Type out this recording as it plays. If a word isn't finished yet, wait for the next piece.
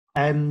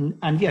And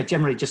yeah,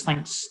 generally just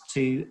thanks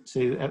to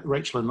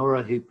Rachel and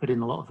Laura, who put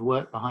in a lot of the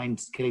work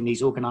behind getting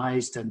these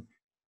organised, and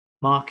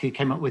Mark, who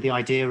came up with the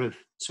idea of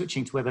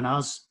switching to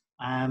webinars.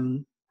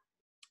 And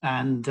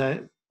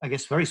I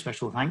guess very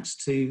special thanks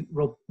to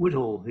Rob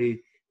Woodall, who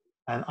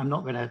I'm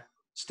not going to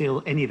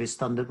steal any of his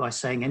thunder by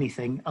saying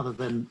anything other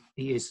than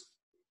he is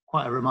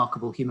quite a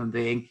remarkable human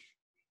being.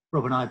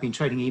 Rob and I have been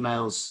trading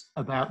emails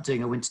about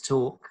doing a winter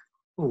talk,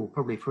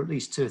 probably for at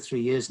least 2 or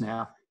 3 years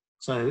now.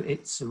 So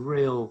it's a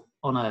real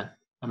honour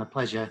and a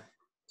pleasure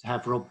to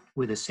have Rob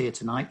with us here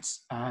tonight.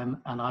 And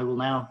I will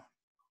now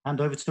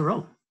hand over to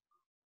Rob.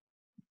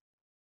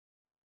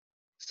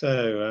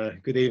 So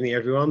good evening,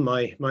 everyone.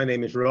 My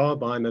name is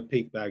Rob. I'm a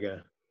peak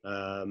bagger.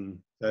 So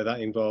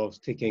that involves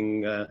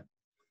ticking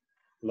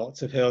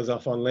lots of hills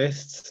off on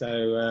lists.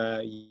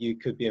 So you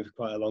could be in for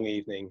quite a long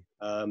evening.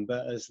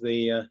 But as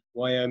the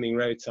Wyoming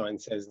road sign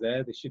says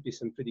there should be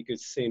some pretty good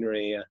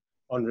scenery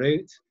en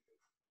route.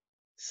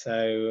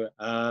 So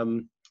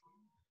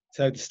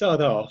to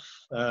start off,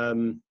 a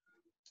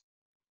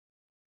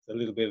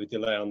little bit of a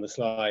delay on the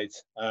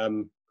slides.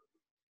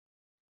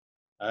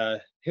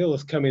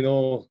 Hills come in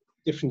all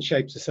different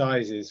shapes and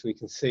sizes. We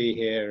can see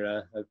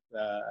here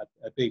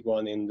a big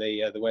one in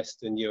the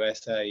western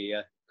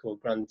USA called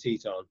Grand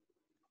Teton,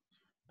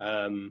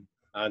 and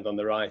on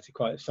the right a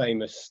quite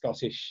famous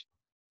Scottish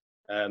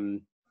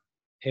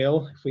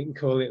hill, if we can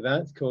call it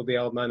that, called the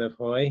Old Man of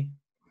Hoy.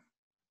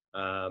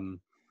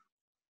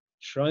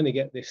 Trying to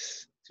get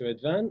this to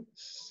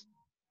advance.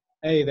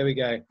 Hey, there we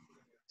go.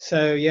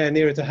 So yeah,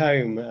 nearer to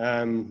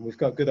home, we've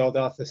got good old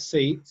Arthur's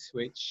Seat,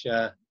 which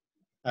a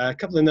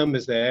couple of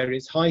numbers there.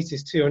 Its height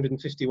is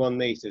 251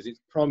 meters. Its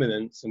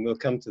prominence, and we'll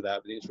come to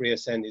that, but its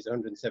reascent is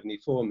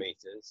 174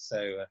 meters.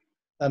 So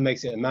that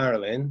makes it a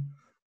Marilyn.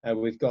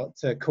 We've got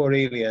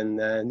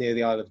Corellian near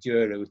the Isle of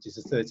Jura, which is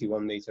a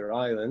 31 meter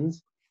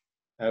island.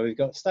 We've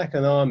got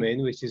Stacken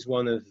Armyn, which is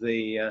one of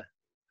the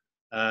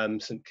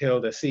St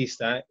Kilda sea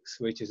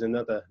stacks, which is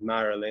another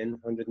Marilyn,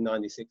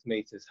 196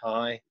 meters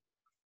high.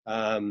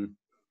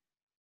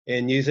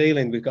 In New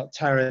Zealand, we've got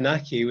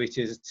Taranaki, which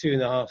is a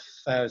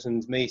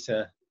 2,500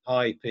 meter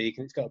high peak,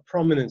 and it's got a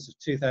prominence of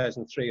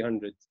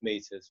 2,300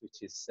 meters,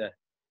 which is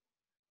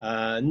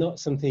not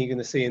something you're going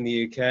to see in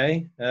the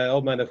UK.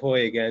 Old Man of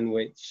Hoy again,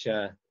 which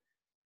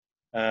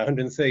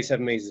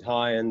 137 meters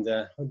high and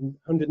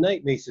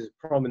 108 meters of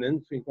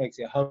prominence, which makes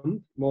it a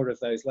hump. More of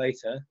those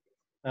later.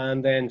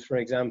 And then, for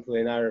example,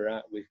 in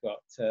Ararat, we've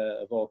got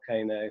a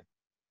volcano.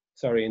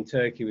 Sorry, in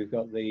Turkey, we've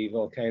got the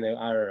volcano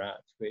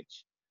Ararat,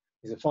 which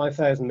is a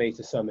 5,000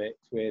 meter summit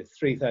with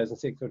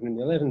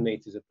 3,611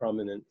 meters of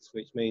prominence,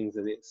 which means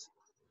that it's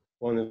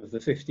one of the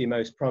 50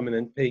 most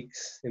prominent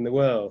peaks in the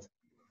world.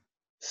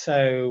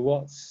 So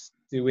what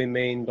do we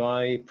mean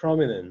by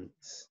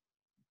prominence?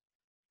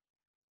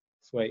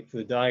 Let's wait for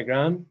the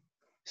diagram.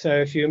 So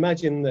if you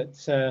imagine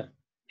that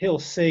Hill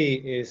C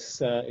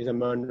is a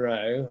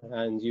Munro,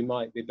 and you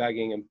might be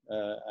bagging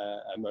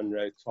a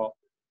Munro top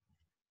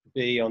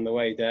B on the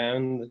way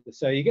down.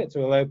 So you get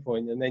to a low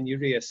point and then you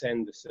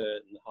reascend a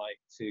certain height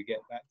to get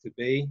back to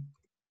B,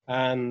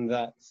 and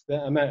that's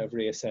the amount of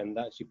reascend,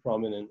 that's your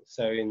prominence.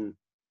 So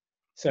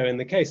in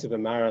the case of a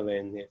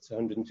Marilyn, it's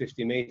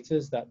 150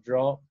 meters, that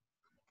drop.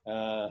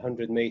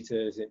 100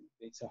 meters,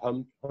 it's a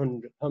hump.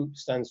 Hump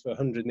stands for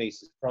 100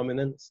 meters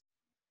prominence.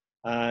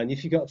 And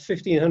if you've got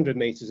 1,500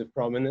 meters of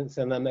prominence,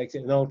 then that makes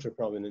it an ultra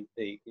prominent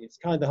peak. It's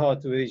kind of hard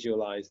to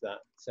visualize that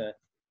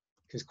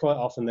because quite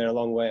often they're a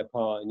long way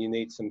apart and you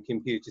need some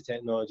computer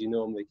technology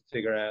normally to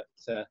figure out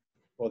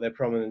what their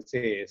prominence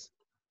is.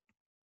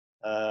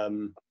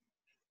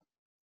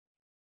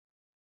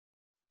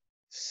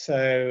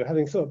 So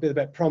having thought a bit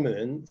about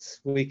prominence,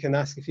 we can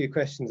ask a few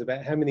questions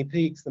about how many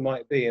peaks there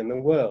might be in the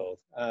world.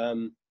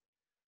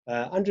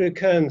 Andrew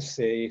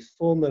Carnethy,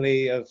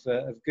 formerly of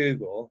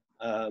Google,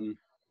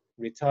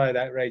 retired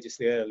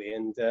outrageously early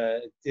and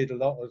did a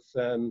lot of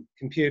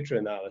computer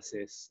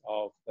analysis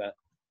of a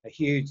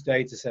huge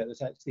data set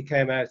that actually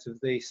came out of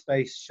the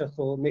space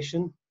shuttle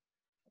mission.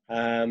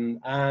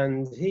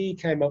 And he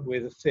came up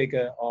with a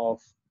figure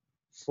of,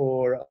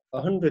 for a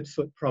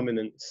 100-foot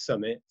prominence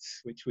summit,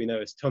 which we know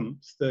as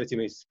TUMPs, 30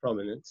 meters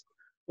prominence,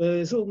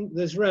 there's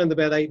around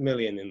about 8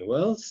 million in the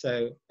world,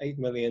 so 8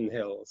 million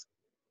hills.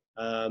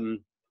 At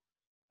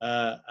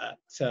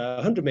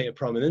 100 meter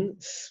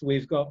prominence,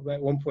 we've got about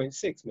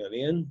 1.6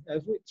 million,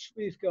 of which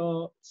we've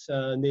got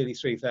nearly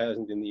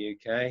 3,000 in the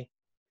UK.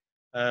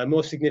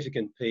 More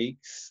significant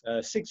peaks,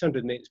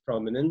 600 meters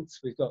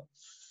prominence, we've got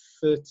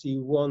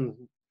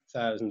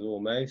 31,000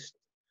 almost,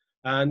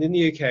 and in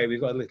the UK we've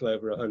got a little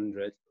over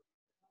 100.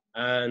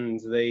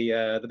 And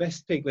the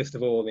best peak list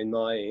of all, in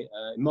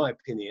my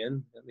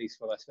opinion, at least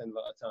what I spend a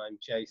lot of time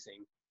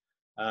chasing,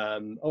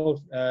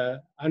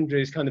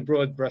 Andrew's kind of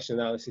broad brush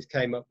analysis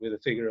came up with a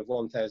figure of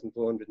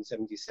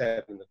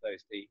 1,477 of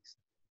those peaks.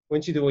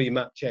 Once you do all your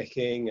map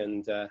checking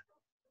and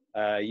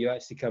you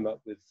actually come up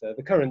with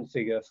the current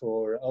figure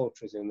for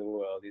ultras in the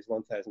world is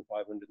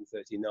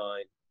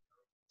 1,539.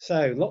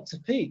 So lots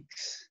of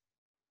peaks.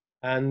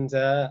 and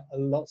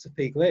lots of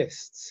peak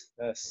lists.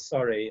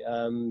 Sorry,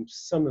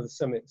 some of the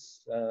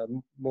summits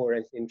more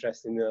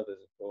interesting than others,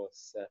 of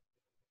course.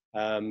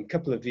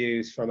 Couple of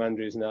views from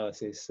Andrew's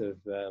analysis of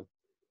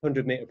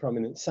 100-meter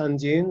prominent sand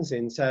dunes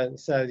in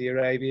Saudi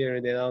Arabia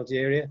and in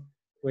Algeria,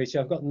 which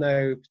I've got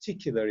no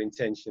particular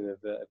intention of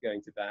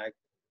going to bag.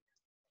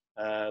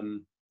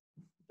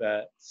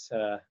 But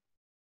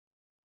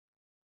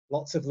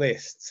lots of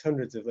lists,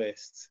 hundreds of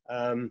lists.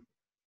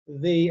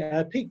 The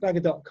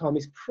peakbagger.com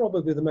is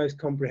probably the most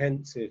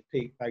comprehensive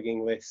peak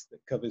bagging list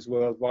that covers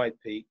worldwide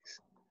peaks.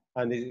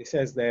 And as it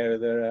says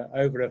there are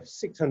over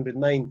 600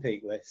 main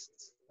peak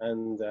lists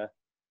and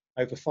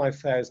over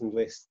 5,000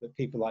 lists that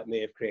people like me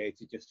have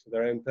created just for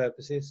their own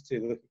purposes to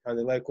look at kind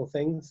of local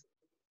things.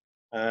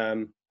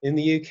 In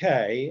the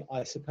UK,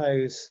 I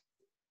suppose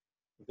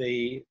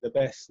the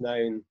best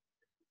known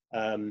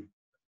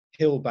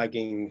hill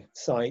bagging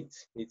site,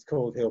 it's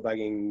called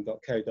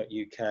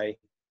hillbagging.co.uk.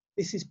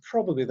 This is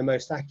probably the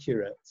most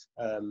accurate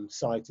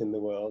site in the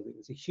world. It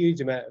was a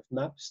huge amount of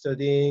map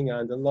studying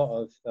and a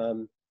lot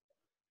of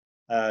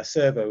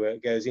survey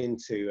work goes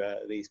into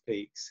these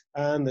peaks.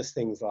 And there's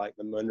things like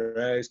the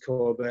Munros,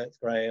 Corbett,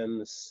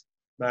 Graham's,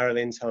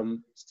 Marilyn's,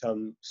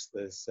 Tumps.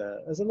 There's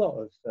a lot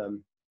of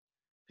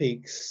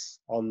peaks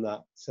on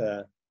that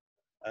site,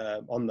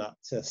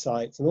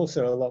 and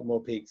also a lot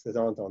more peaks that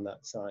aren't on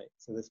that site.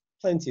 So there's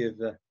plenty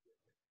of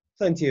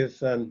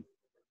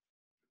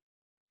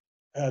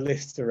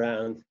lists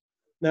around.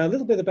 Now a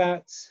little bit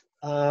about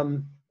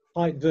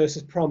height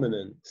versus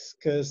prominence,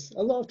 because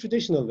a lot of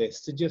traditional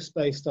lists are just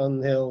based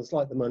on hills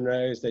like the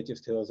Munros. They're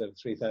just hills over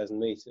 3,000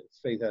 meters,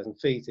 3,000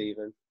 feet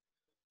even.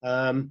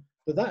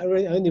 But that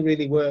only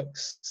really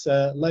works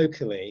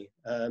locally.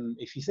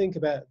 If you think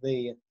about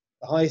the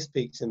highest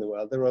peaks in the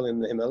world, they're all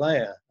in the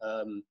Himalaya.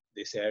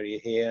 This area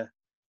here,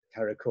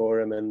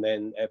 Karakoram, and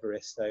then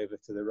Everest over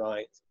to the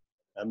right,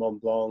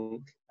 Mont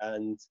Blanc,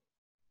 and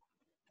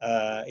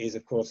is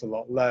of course a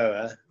lot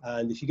lower.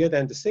 And if you go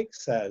down to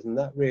 6,000,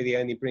 that really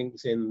only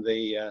brings in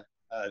the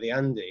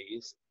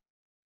Andes,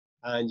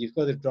 and you've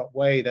got to drop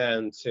way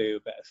down to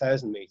about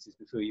 1,000 meters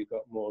before you've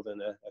got more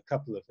than a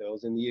couple of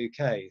hills in the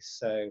UK.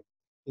 So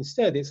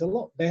instead, it's a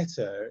lot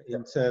better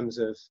in terms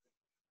of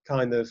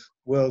kind of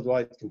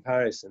worldwide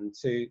comparison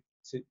to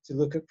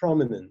look at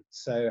prominence.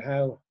 So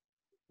how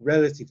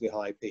relatively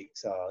high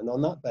peaks are, and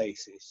on that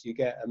basis you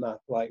get a map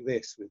like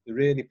this with the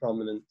really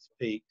prominent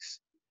peaks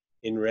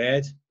in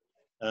red,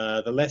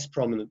 the less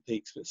prominent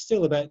peaks but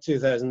still about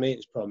 2,000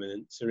 meters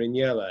prominent are in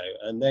yellow,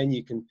 and then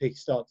you can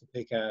start to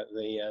pick out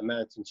the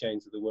mountain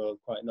chains of the world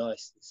quite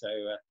nicely.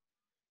 So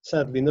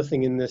sadly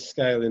nothing in this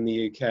scale in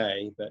the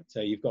UK, but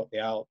you've got the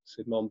Alps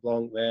with Mont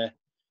Blanc there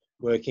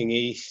working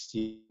east.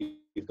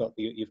 You've got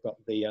the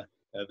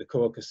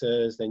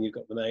Caucasus, then you've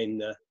got the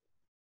main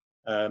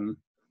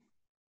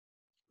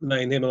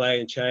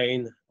Himalayan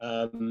chain.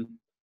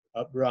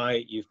 Up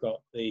right, you've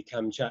got the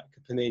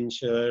Kamchatka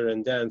Peninsula,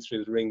 and down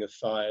through the Ring of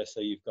Fire. So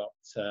you've got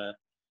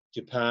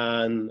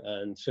Japan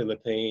and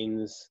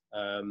Philippines,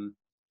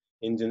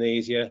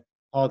 Indonesia.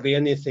 Hardly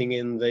anything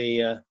in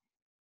the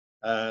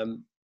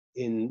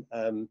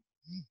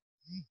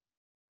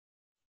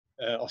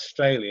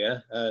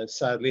Australia.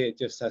 Sadly, it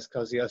just has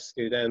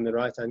Kosciuszko down the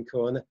right-hand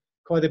corner.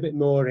 Quite a bit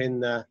more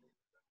in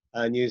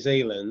New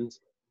Zealand,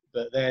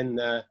 but then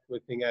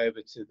whipping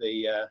over to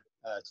the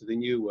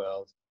New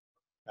World.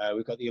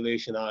 We've got the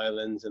Aleutian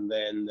Islands, and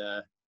then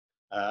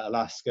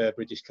Alaska,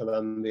 British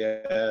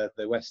Columbia,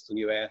 the Western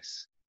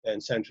US,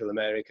 then Central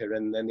America,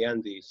 and then the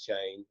Andes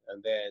chain,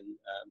 and then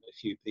a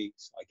few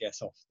peaks, I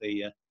guess, off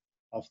the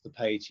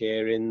page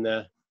here.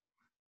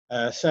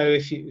 So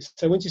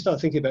once you start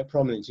thinking about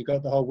prominence, you've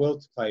got the whole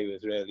world to play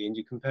with, really, and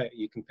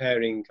you're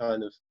comparing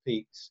kind of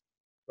peaks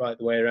right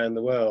the way around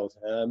the world.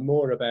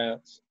 More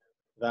about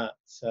that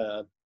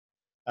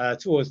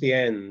towards the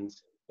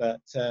end, but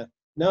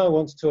now I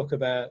want to talk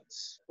about,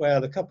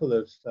 well, a couple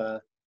of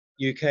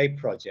UK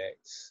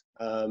projects.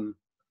 In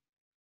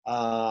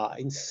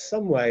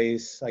some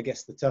ways, I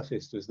guess the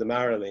toughest was the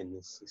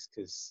Marilyns,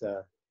 because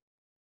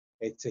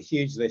it's a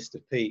huge list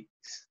of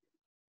peaks,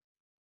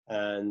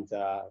 and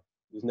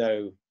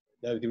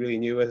nobody really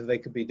knew whether they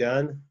could be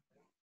done.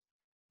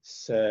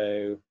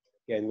 So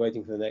again,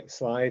 waiting for the next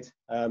slide.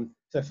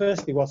 So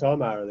firstly, what are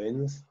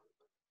Marilyns?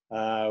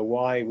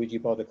 Why would you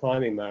bother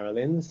climbing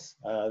Marilyns?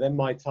 Then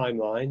my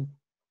timeline.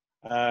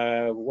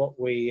 What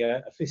we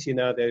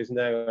aficionados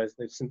know as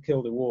the St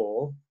Kilda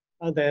Wall,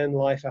 and then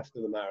life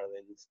after the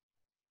Marilyns.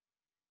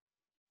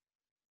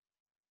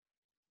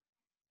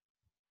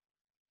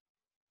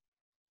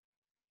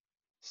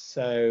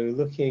 So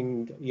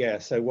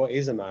so what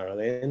is a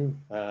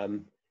Marilyn?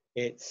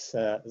 It's,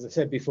 as I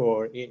said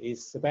before, it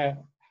is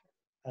about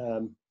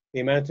the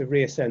amount of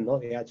reascent,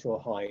 not the actual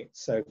height.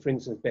 So for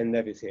instance, Ben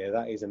Nevis here,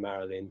 that is a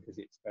Marilyn because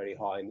it's very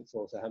high, and it's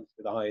also happens to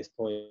be the highest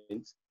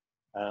point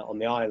on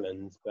the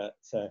island. But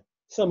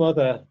some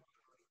other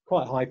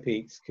quite high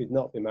peaks could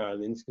not be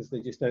Marilyns because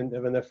they just don't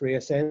have enough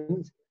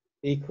reascent.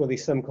 Equally,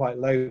 some quite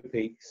low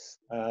peaks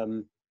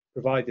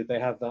provided they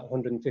have that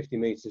 150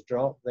 meters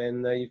drop,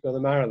 then you've got a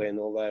Marilyn,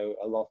 although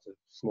a lot of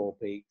small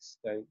peaks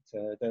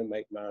don't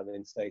make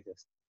Marilyn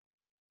status.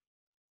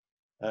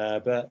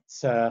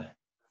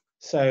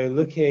 So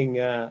looking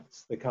at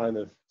the kind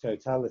of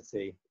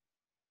totality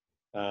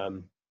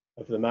of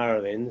the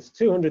Marilyns,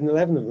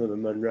 211 of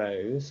them are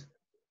Munros.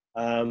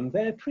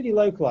 They're pretty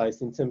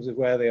localized in terms of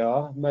where they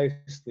are,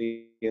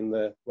 mostly in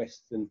the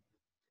west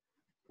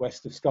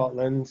of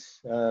Scotland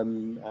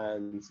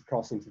and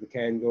across into the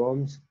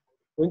Cairngorms.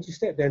 Once you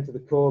step down to the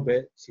core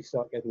bits, you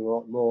start getting a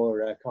lot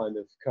more kind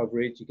of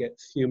coverage. You get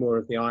a few more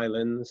of the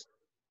islands,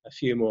 a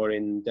few more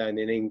down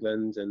in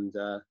England, and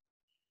a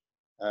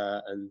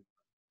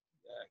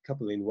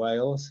couple in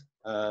Wales.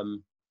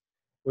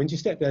 Once you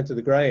step down to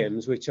the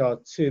Grahams, which are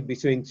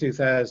between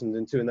 2,000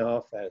 and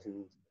 2,500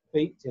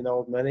 feet in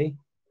old money,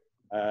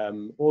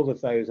 all of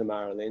those are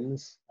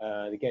Marilyns.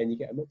 And again, you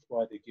get a much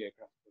wider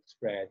geographical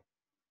spread.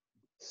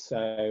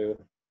 So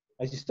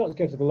as you start to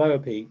go to the lower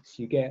peaks,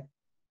 you get,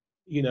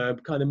 you know,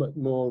 kind of much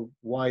more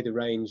wider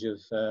range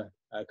of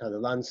kind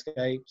of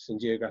landscapes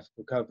and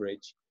geographical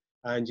coverage.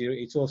 And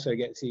it also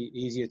gets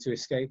easier to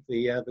escape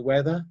the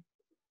weather.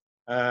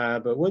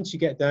 But once you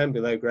get down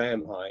below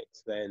Graham height,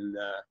 then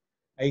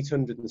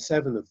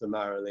 807 of the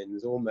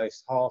Marilyns,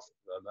 almost half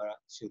of them, are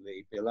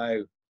actually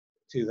below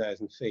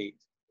 2,000 feet.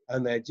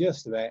 And they're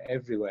just about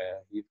everywhere.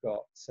 You've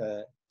got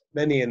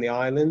many in the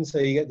islands, so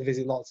you get to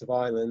visit lots of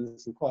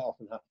islands, and quite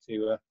often have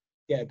to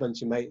get a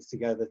bunch of mates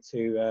together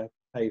to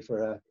pay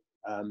for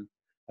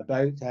a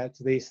boat out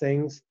to these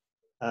things.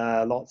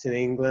 Lots in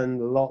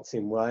England, lots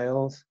in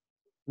Wales.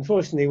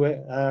 Unfortunately,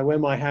 where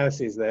my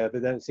house is there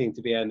don't seem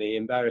to be any.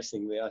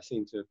 Embarrassingly, I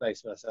seem to have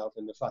placed myself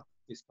in the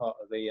flattest part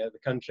of the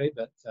country,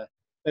 but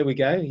there we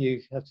go.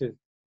 You have to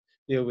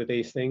deal with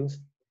these things.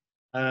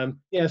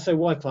 Yeah, so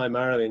why climb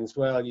Marilyns?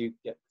 Well, you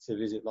get to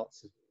visit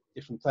lots of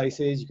different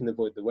places. You can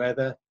avoid the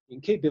weather. You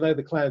can keep below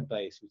the cloud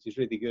base, which is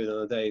really good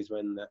on the days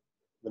when the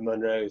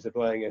Munros are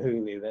blowing a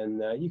hoolie.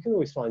 Then you can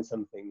always find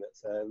something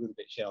that's a little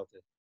bit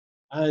sheltered.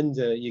 And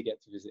you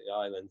get to visit the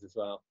islands as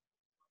well.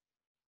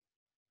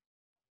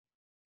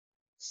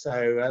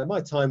 So my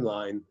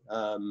timeline,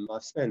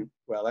 I've spent,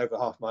 well, over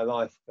half my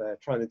life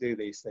trying to do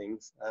these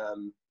things.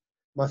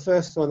 My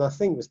first one, I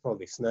think, was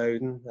probably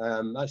Snowdon.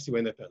 Actually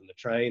went up on the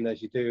train,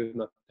 as you do with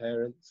my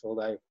parents,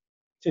 although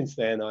since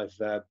then I've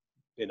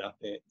been up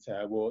it,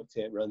 walked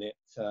it, run it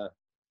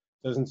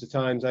dozens of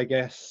times, I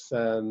guess.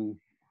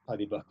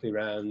 Paddy Buckley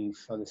round,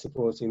 kind of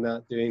supporting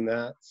that, doing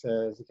that,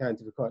 as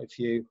accounted for quite a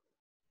few.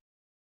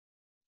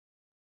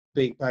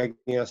 Big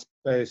bagging, I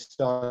suppose,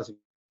 started,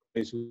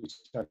 which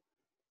I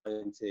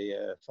into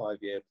a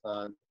 5-year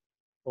plan.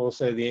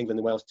 Also the England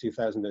and Wales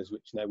 2000ers,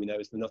 which now we know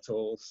as the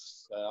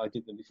Nuttalls. I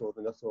did them before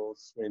the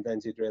Nuttalls were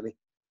invented, really.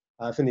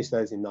 I finished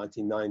those in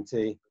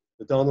 1990.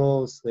 The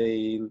Donnells,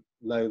 the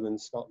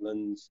Lowland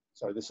Scotland,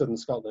 sorry, the Southern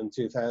Scotland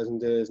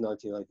 2000ers,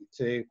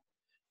 1992.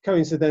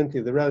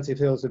 Coincidentally, the Relative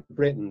Hills of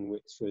Britain,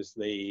 which was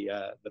the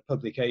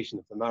publication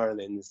of the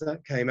Marilyns,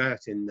 that came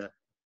out in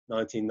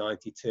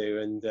 1992.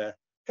 And a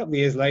couple of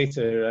years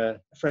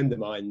later, a friend of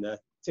mine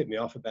tipped me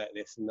off about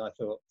this, and I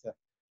thought,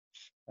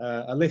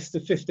 a list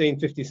of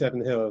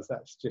 1557 hills,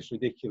 that's just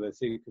ridiculous.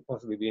 Who could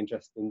possibly be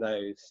interested in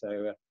those?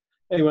 So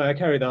anyway, I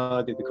carried on,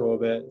 I did the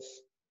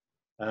Corbett's.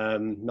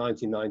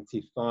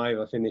 1995,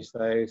 I finished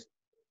those.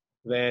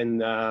 Then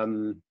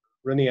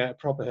running out a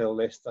proper hill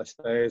list, I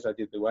suppose, I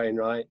did the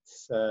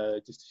Wainwrights,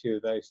 just a few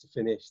of those to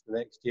finish the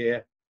next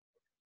year.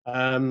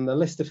 A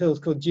list of hills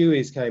called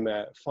Dewey's came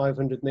out,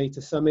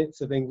 500-metre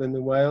summits of England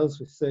and Wales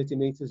with 30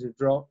 metres of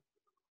drop.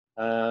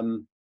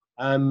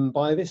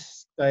 By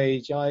this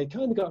stage, I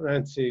kind of got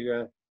around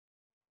to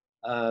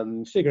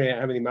figuring out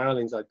how many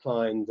Marilyns I'd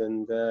climbed,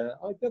 and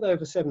I got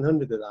over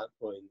 700 at that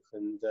point.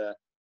 And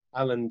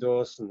Alan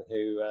Dawson,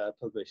 who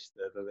published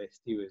the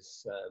list, he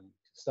was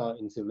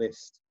starting to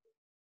list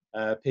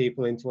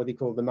people into what he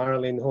called the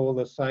Marilyn Hall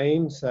of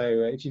Fame. So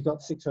if you've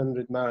got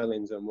 600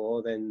 Marilyns or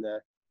more, then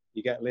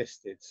you get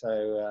listed.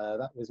 So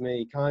that was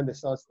me, kind of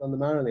started on the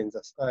Marilyns,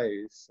 I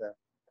suppose.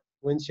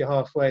 Once you're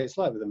halfway, it's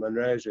like with the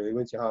Munros, really.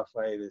 Once you're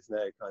halfway, there's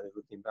no kind of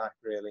looking back,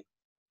 really.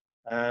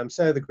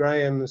 So the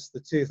Grahams, the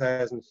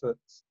 2,000-foot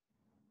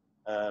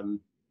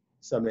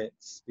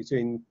summits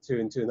between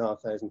 2,000 and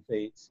 2,500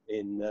 feet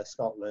in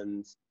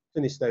Scotland,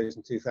 finished those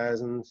in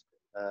 2000.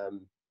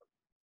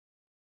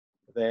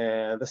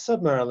 The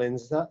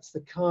Sub-Marilyns, that's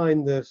the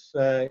kind of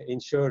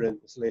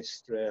insurance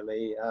list,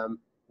 really,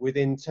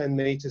 within 10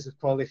 meters of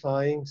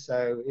qualifying.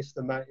 So if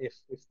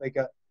they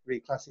got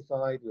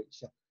reclassified,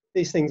 which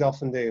these things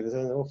often do, there's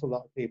an awful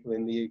lot of people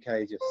in the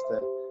UK just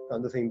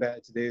got nothing better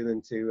to do than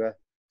to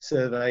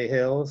survey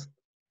hills.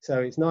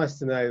 So it's nice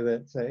to know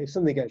that if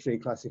something gets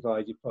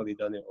reclassified, you've probably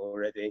done it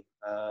already.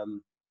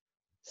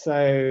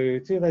 So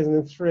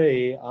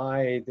 2003,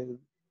 I did,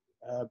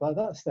 by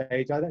that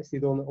stage, I'd actually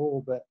done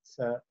all but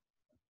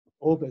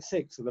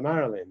 6 of the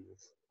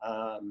Marilyns.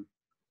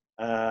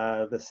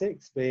 The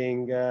 6th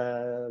being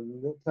a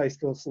little place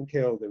called St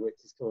Kilda, which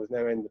has caused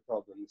no end of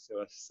problems to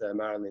us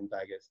Marilyn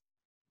baggers.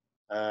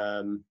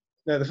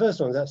 no, the first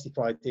one's actually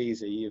quite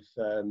easy. You've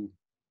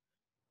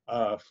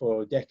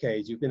for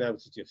decades you've been able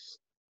to just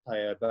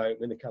pay a boat,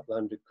 win a couple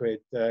of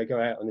 £100, go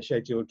out on a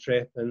scheduled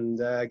trip, and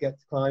get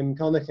to climb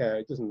Conacher.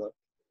 It doesn't look.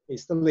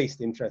 It's the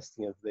least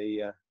interesting of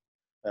the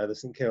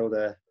St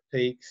Kilda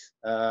peaks.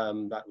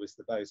 That was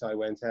the boat I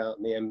went out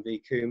on, the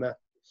MV Kuma,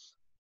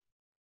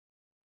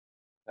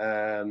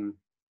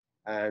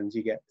 and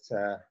you get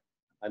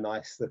a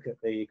nice look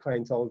at the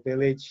quaint old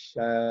village. It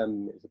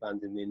was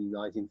abandoned in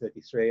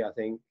 1933, I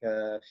think.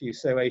 A few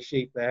Soe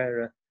sheep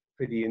there,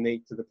 pretty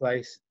unique to the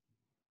place.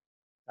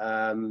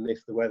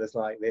 If the weather's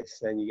like this,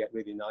 then you get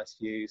really nice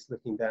views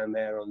looking down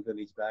there on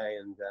Village Bay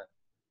and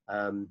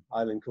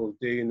island called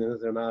Doon,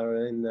 another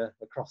island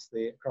across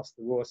the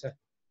water.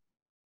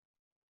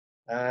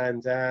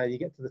 And you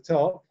get to the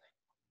top,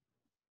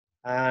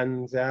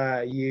 and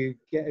you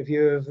get a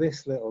view of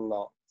this little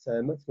lot,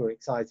 much more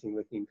exciting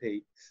looking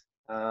peaks.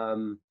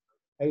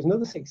 It was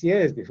another 6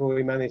 years before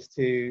we managed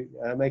to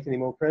make any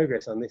more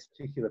progress on this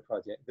particular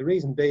project. The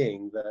reason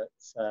being that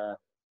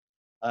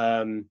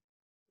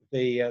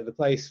the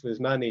place was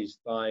managed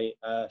by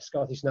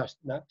Scottish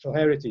Natural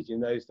Heritage in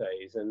those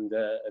days, and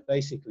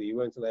basically you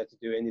weren't allowed to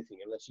do anything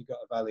unless you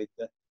got a valid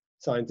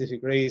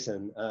scientific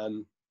reason.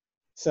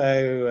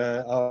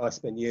 I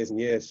spent years and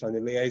years trying to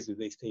liaise with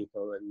these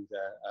people, and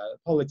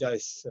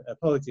apologies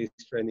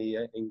for any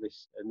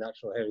English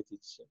Natural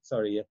Heritage,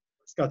 sorry,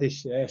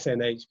 Scottish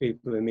SNH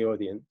people in the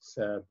audience.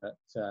 But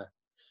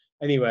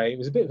anyway, it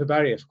was a bit of a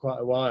barrier for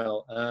quite a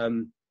while.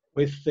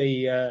 With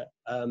the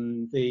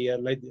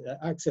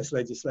access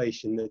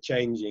legislation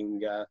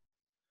changing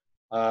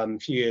a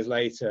few years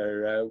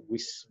later,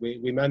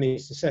 we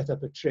managed to set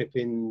up a trip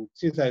in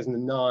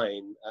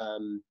 2009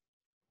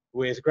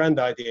 with grand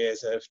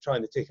ideas of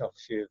trying to tick off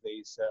a few of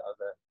these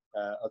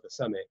other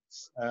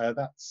summits.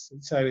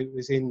 So it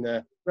was in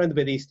around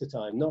about Easter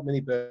time, not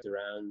many birds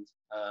around.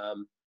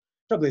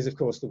 Trouble is, of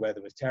course, the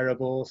weather was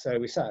terrible, so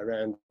we sat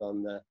around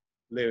on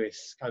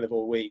Lewis kind of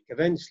all week.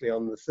 Eventually,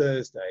 on the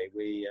Thursday,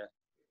 we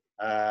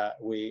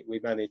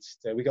managed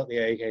we got the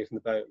AK from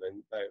the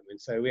boatman,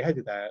 so we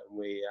headed out, and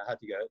we had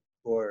to go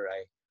for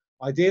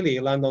ideally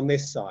land on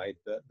this side,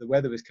 but the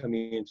weather was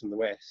coming in from the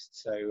west,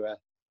 so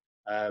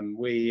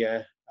we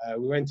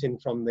went in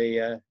from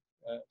the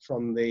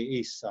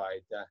east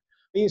side.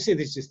 You can see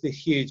there's just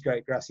this huge,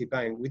 great grassy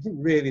bank. We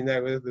didn't really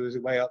know whether there was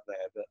a way up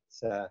there,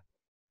 but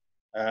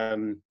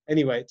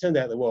anyway, it turned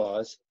out there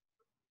was.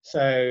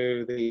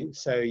 So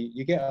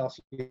you get off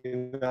your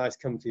nice,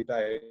 comfy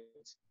boat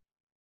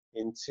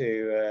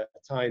into a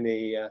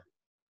tiny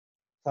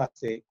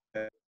plastic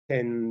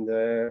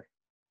tin.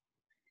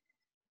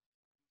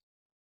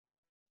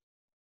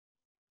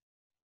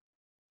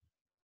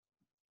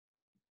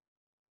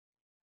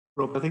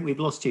 Rob, I think we've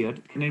lost you.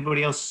 Can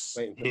anybody else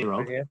hear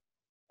Rob? Hey,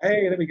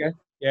 there we go.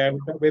 Yeah,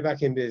 we're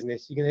back in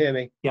business. You can hear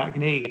me. Yeah, I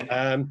can hear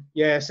you.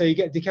 Yeah, so you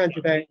get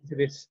decanted out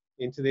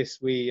into this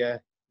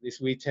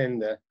wee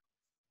tender,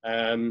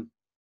 and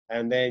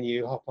then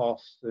you hop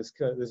off.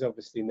 There's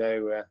obviously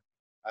no.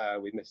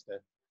 We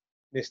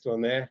missed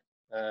one there.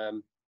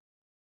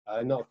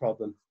 Not a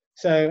problem.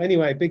 So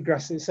anyway, big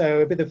grass.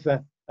 So a bit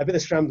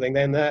of scrambling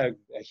then there.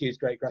 A huge,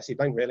 great grassy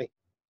bank really.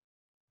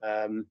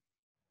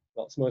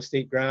 Lots more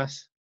steep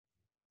grass.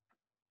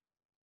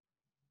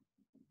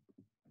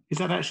 Is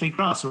that actually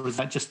grass, or is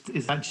that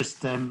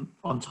just on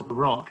top of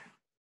rock?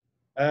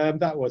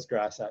 That was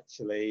grass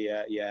actually.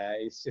 Yeah,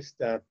 it's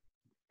just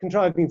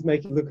contriving to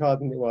make it look harder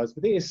than it was,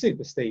 but it is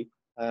super steep.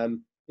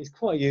 It's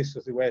quite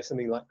useful to wear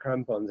something like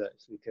crampons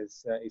actually,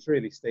 because it's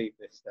really steep,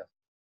 this stuff.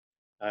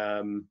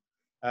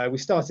 We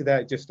started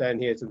out just down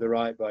here to the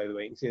right, by the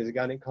way. You can see there's a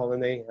gannet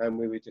colony, and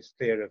we were just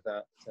clear of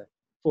that.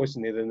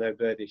 Fortunately, there are no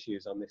bird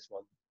issues on this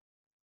one.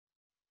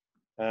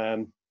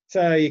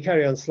 So you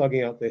carry on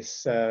slogging up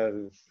this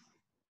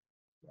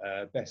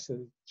best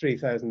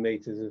 3,000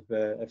 meters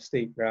of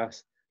steep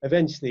grass.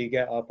 Eventually, you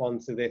get up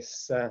onto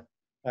this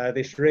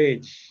this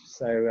ridge.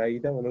 So you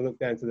don't want to look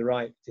down to the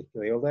right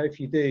particularly. Although if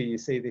you do, you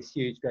see this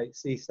huge, great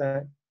sea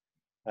stack.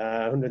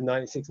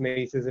 196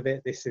 meters of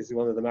it. This is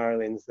one of the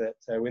Marilyns that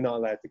we're not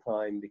allowed to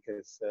climb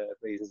because of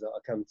reasons that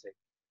I'll come to.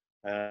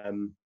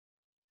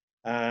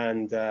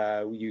 And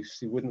you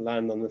wouldn't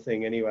land on the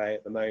thing anyway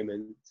at the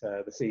moment.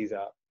 The sea's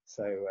up,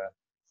 so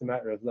it's a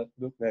matter of look,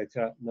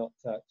 not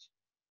touch,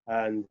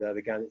 and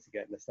the gannets are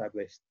getting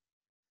established.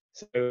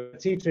 So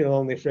teetering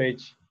along this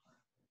ridge,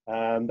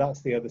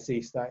 that's the other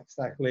sea stack,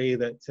 Stackley,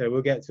 that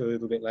we'll get to a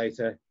little bit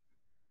later.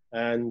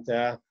 And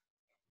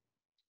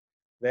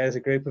there's a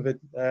group of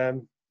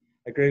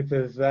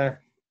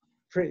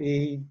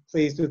pretty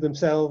pleased with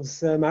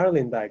themselves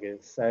Marilyn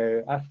baggers.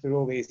 So after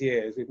all these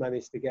years, we've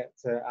managed to get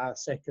our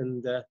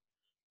second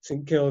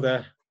St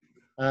Kilda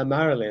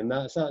Marilyn.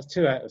 That's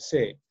 2 out of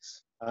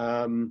 6,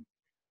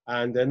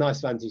 and a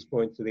nice vantage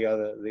point for the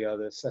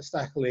others. So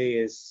Stackley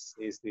is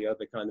the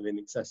other kind of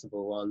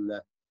inaccessible one.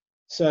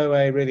 So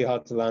really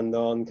hard to land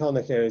on.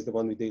 Conacher is the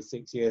one we did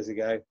 6 years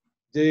ago.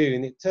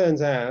 Doon, it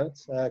turns out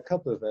a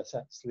couple of us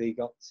actually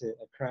got to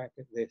a crack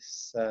at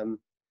this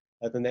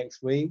the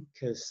next week,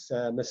 because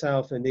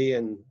myself and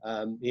Ian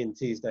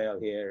Teasdale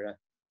here,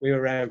 we were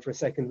around for a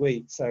second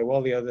week. So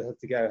while the others had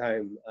to go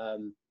home,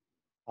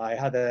 I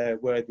had a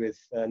word with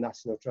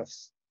National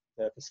Trust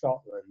for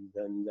Scotland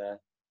and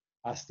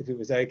asked if it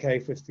was okay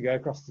for us to go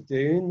across the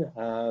Doon.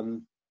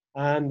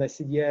 And they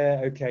said,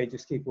 yeah, okay,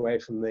 just keep away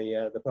from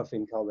the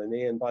puffin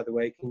colony. And by the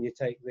way, can you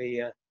take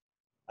the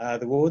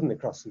warden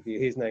across with you?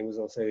 His name was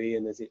also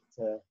Ian, as it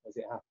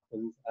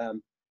happened.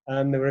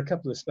 And there were a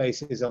couple of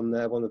spaces on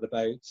one of the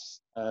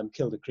boats.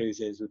 Kilda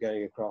Cruises were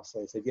going across.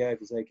 They said, yeah,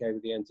 if it's okay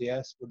with the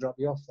NTS, we'll drop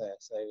you off there.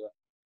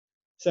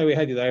 So we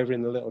headed over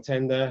in the little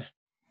tender.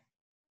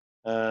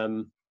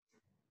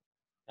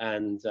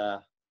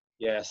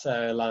 Yeah,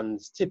 so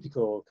lands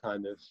typical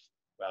kind of,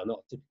 well,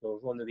 not typical,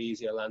 one of the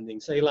easier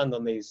landings. So you land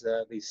on these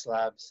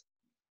slabs,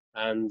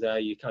 and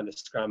you kind of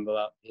scramble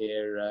up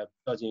here,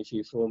 dodging a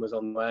few formers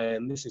on the way.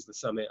 And this is the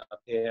summit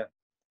up here,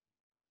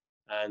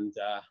 and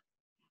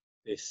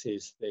this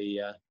is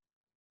the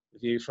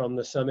view from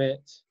the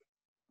summit.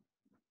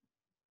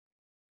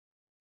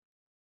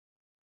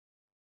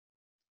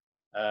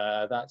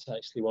 That's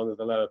actually one of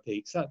the lower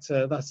peaks. That's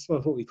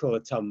what we call a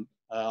tump.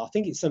 I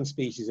think it's some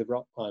species of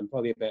rock climb,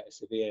 probably a bit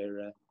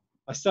severe.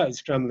 I started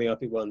scrambling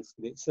up it once,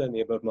 but it's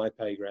certainly above my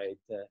pay grade.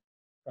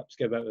 Perhaps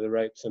go back with a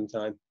rope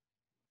sometime.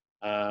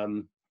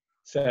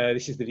 So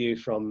this is the view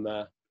from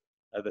at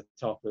the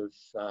top of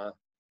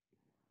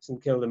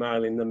St Kilda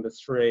Marilyn number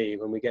 3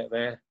 when we get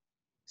there.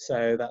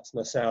 So that's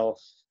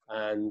myself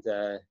and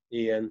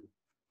Ian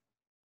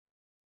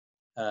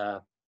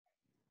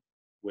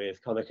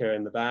with Connacher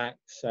in the back.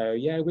 So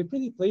yeah, we're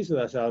pretty pleased with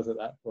ourselves at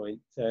that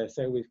point.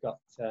 So we've got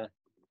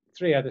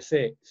 3 out of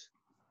 6.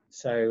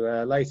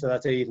 So later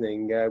that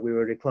evening, we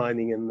were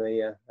reclining in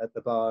the at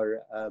the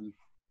bar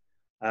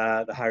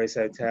at the Harris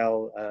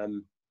Hotel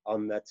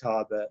on the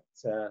Tarbert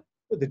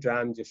with the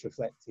dram, just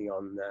reflecting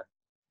on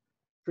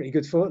pretty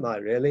good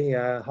fortnight really,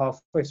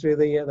 halfway through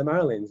the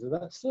Marilyns, and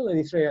that's still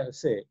only 3 out of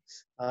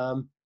 6.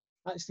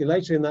 Actually,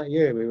 later in that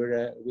year,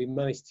 we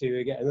managed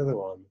to get another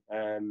one.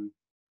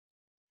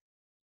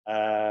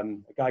 A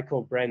guy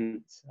called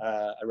Brent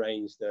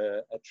arranged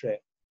a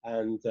trip,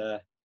 and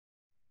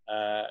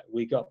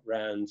we got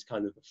round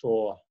kind of the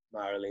 4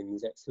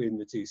 Marilyns, excluding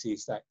the 2 sea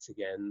stacks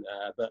again.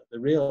 But the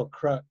real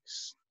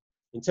crux,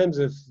 in terms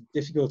of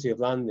difficulty of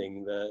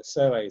landing, the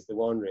Soay is the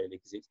one really,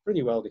 because it's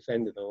pretty well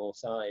defended on all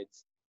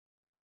sides.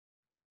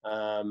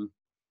 And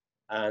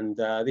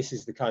this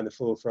is the kind of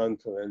full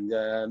frontal, and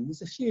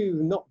there's a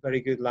few not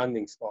very good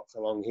landing spots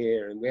along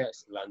here, and we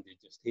actually landed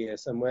just here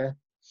somewhere.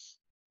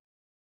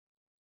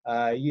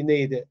 You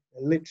need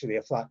literally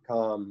a flat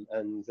calm,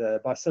 and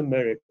by some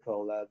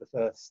miracle, the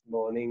first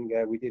morning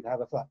we did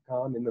have a flat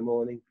calm in the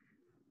morning.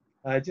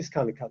 Just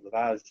kind of a couple of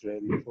hours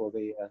really before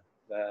the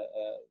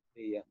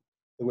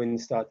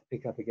wind started to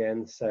pick up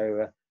again.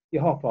 So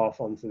you hop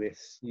off onto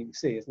this. You can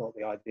see it's not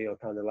the ideal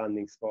kind of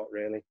landing spot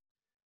really.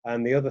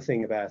 And the other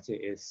thing about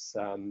it is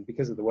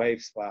because of the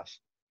wave splash,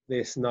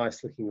 this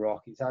nice looking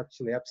rock, it's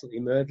actually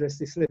absolutely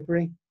murderously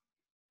slippery.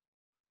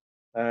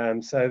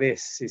 So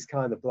this is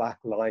kind of black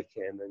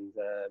lichen, and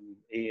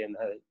Ian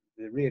had a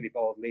really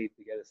bold lead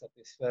to get us up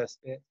this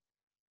first bit.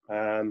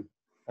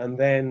 And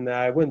then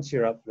once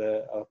you're up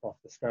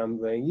off the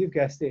scrambling, you've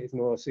guessed it, it's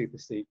more super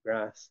steep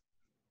grass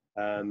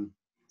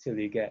till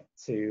you get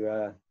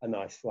to a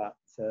nice flat,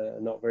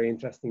 not very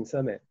interesting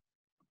summit.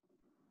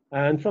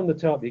 And from the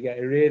top, you get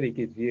a really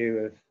good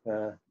view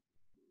of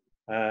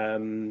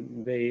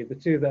the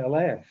 2 that are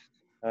left.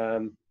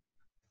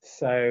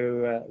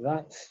 So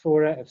that's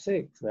 4 out of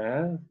 6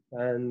 now,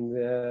 and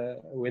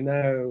we're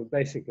now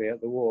basically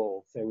at the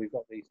wall. So we've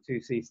got these 2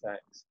 sea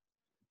stacks.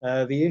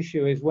 The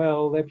issue is,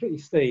 well, they're pretty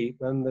steep,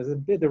 and there's a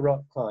bit of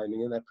rock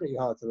climbing, and they're pretty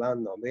hard to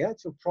land on. The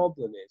actual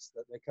problem is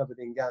that they're covered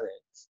in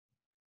gannets.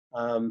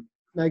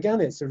 Now,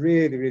 gannets are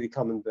really, really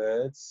common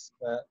birds,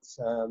 but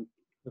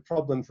the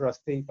problem for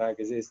us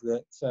peatbaggers is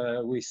that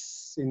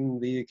in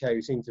the UK,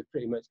 we seem to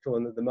pretty much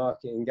corner the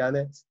market in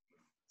gannets.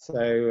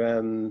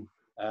 So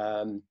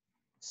a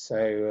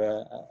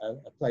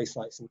place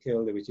like St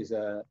Kilda, which is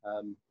a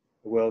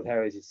World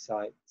Heritage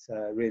Site,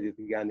 really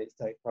the gannets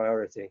take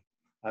priority.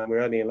 And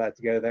we're only allowed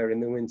to go there in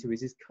the winter,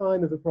 which is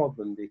kind of a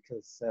problem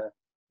because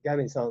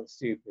gannets aren't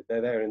stupid. They're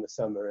there in the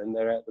summer and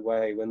they're out the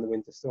way when the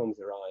winter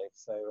storms arrive.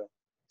 So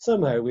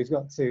somehow we've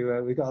got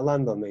to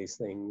land on these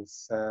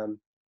things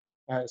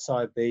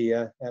outside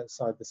the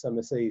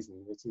summer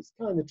season, which is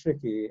kind of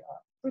tricky. I'm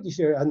pretty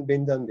sure it hadn't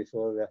been done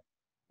before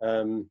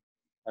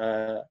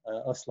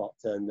us lot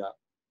turned up,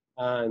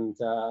 and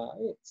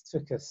it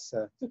took us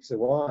a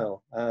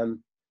while.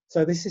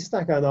 So this is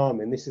Stack an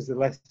Armin. This is the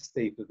less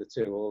steep of the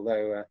 2,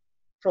 although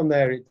from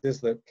there it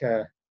does look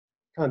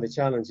kind of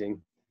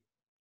challenging.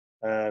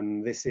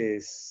 This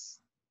is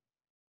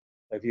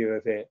a view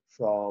of it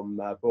from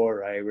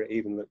Boré, where it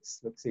even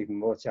looks even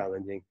more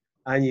challenging.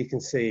 And you can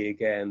see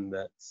again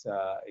that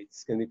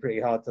it's going to be pretty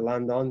hard to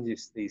land on,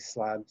 just these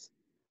slabs.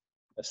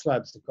 The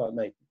slabs have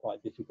make it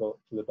quite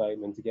difficult for the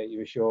boatman to get you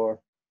ashore.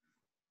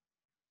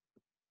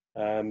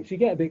 If you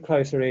get a bit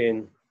closer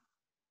in,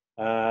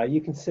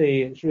 You can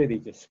see it's really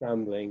just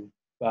scrambling,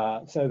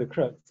 but so the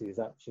crux is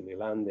actually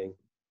landing,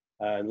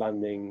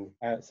 landing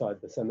outside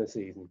the summer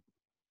season.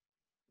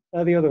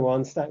 Now the other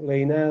one,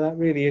 Stackley, now that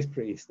really is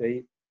pretty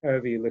steep.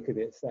 However you look at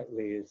it,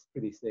 Stackley is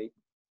pretty steep.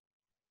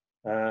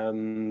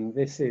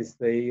 This is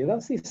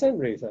that's the ascent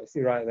route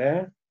actually right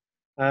there.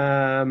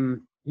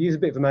 Use a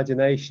bit of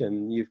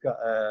imagination. You've got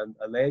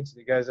a ledge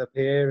that goes up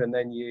here, and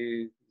then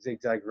you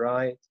zigzag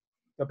right.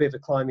 Got a bit of a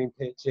climbing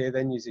pitch here,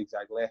 then you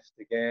zigzag left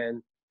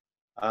again.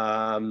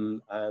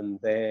 And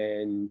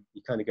then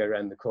you kind of go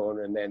around the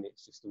corner, and then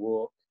it's just a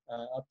walk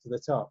up to the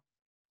top.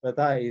 But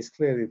that is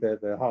clearly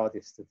the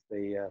hardest of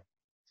the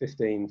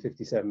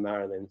 57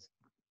 Marylands.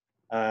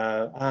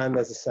 And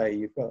as I say,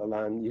 you've got to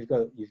land. You've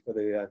got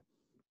to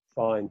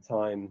find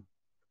time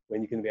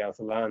when you're going to be able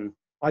to land.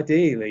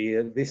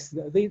 Ideally, this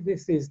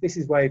is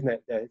WaveNet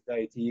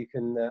data. You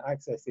can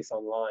access this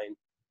online.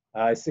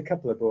 It's a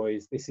couple of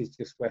buoys. This is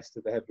just west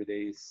of the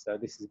Hebrides, so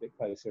this is a bit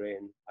closer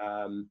in.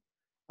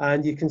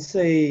 And you can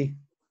see,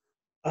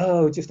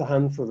 just a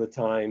handful of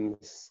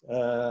times,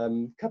 a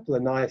couple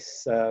of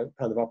nice kind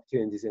of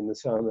opportunities in the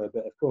summer,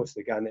 but of course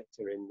the gannets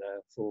are in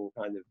full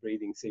kind of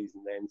breeding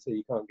season then, so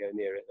you can't go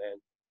near it then.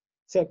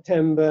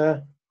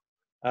 September,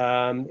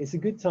 it's a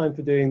good time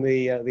for doing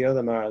the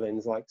other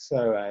Marylands like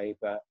Soay,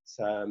 but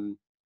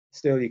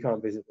still you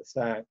can't visit the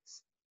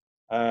stacks.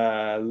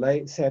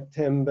 Late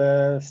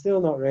September, still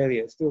not really,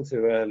 it's still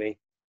too early.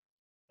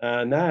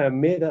 Now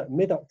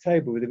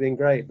mid-October would have been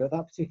great, but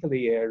that particular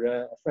year,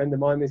 a friend of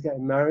mine was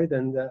getting married,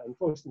 and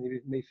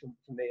unfortunately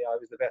for me, I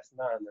was the best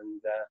man,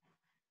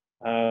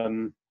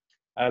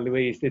 and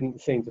Louise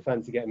didn't seem to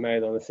fancy getting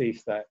married on a sea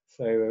stack,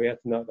 so we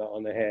had to knock that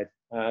on the head.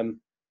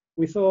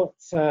 We thought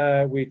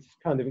we'd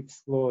kind of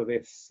explore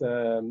this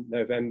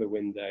November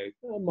window.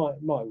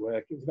 Might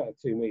work. It was about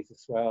a 2-metre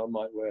swell.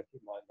 Might work.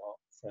 It might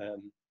not.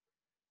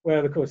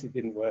 Well, of course, it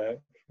didn't work.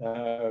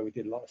 We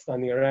did a lot of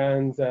standing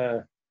around,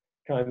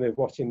 kind of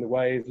watching the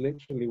waves.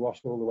 Literally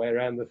washed all the way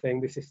around the thing.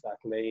 This is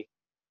Stackley.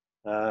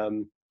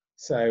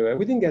 So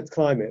we didn't get to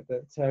climb it,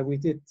 but we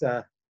did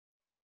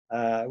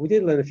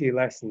learn a few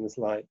lessons.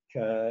 Like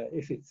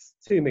if it's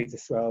 2-metre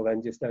swell,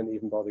 then just don't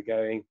even bother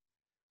going.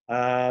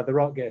 The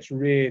rock gets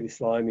really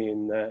slimy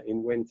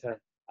in winter,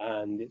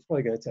 and it's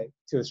probably going to take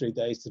 2 or 3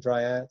 days to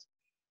dry out.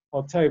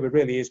 October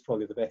really is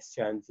probably the best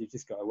chance. You've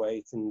just got to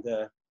wait and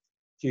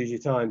choose your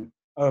time.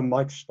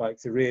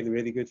 Microspikes are really,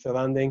 really good for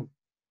landing.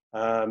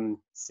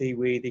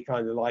 Seaweedy,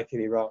 kind of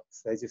licheny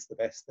rocks, they're just the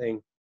best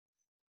thing.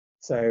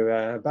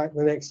 So back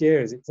the next year,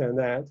 as it turned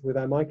out, with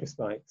our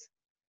microspikes.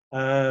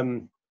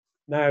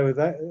 Now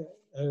that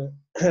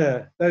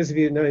those of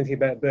you who know anything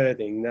about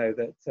birding know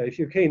that if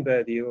you're a keen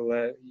birder,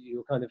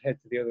 you'll kind of head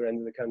to the other end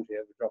of the country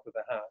at the drop of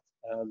a hat.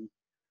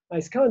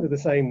 It's kind of the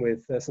same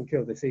with St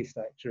Kilda sea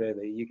stacks,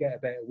 really. You get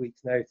about a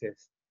week's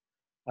notice,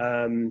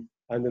 and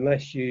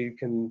unless you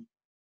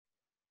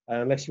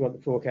want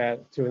to fork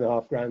out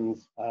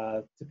 £2,500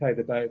 to pay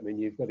the boatman,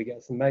 you've got to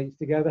get some mates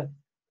together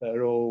that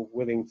are all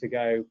willing to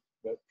go,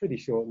 but pretty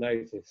short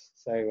notice.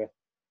 So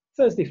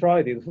Thursday,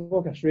 Friday, the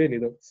forecast really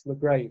looked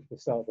great for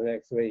the start of the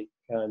next week.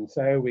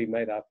 So we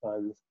made our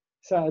plans.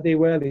 Saturday,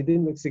 well, it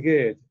didn't look so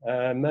good.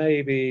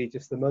 Maybe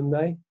just the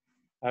Monday,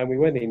 and we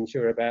weren't even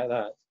sure about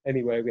that.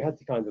 Anyway, we had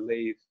to kind of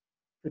leave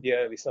pretty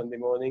early Sunday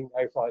morning,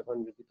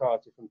 0500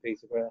 departure from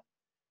Peterborough.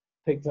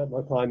 Picked up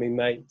my climbing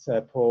mate,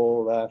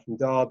 Paul, from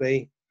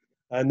Derby.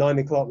 9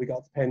 o'clock, we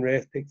got to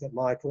Penrith, picked up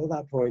Michael. At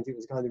that point, it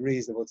was kind of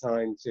reasonable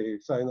time to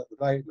phone up the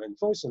boatman.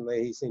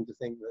 Fortunately, he seemed to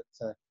think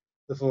that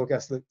the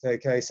forecast looked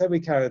okay, so we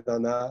carried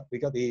on that. We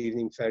got the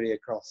evening ferry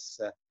across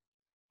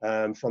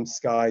from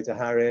Skye to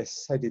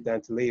Harris, headed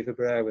down to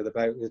Leverburgh where the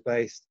boat was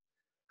based.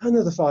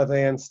 Another 5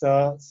 a.m.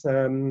 start.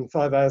 5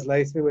 hours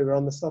later, we were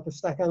on the stop of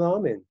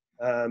Stackan-Armyn.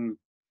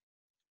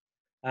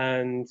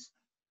 And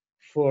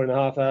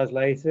 4.5 hours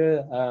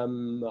later,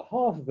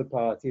 half of the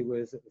party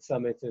was at the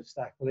summit of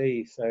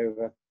Stackley.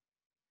 So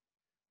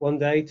 1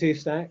 day, 2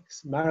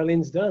 stacks,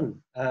 Maryland's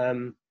done.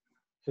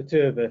 For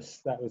 2 of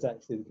us, that was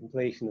actually the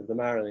completion of the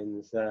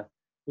Marylands.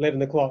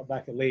 11 o'clock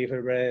back at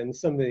Leverburgh, and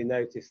somebody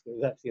noticed there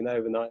was actually an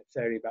overnight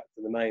ferry back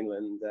to the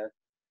mainland.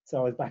 So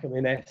I was back at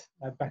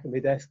my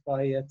desk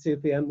by 2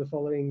 p.m. the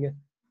following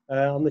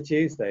on the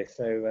Tuesday.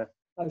 So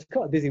that was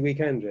quite a busy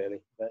weekend,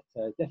 really, but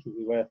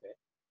definitely worth it.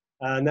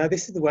 Now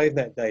this is the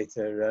WaveNet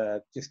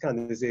data, just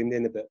kind of zoomed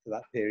in a bit for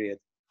that period.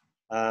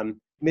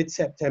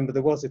 Mid-September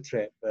there was a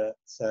trip, but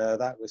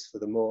that was for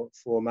the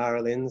 4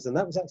 Marylands, and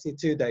that was actually a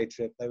 2-day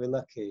trip. They were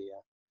lucky.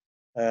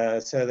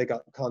 So they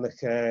got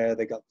Carnethy,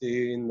 they got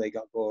Doon, they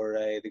got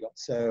Boré, they got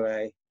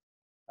Soay,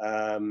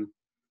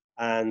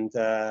 and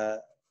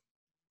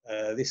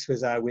this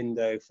was our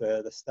window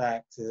for the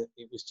stacks.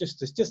 It was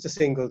just a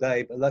single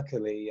day, but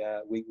luckily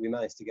we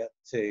managed to get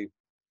 2.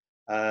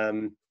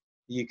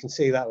 You can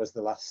see that was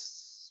the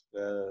last.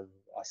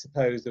 I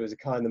suppose there was a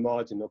kind of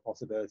marginal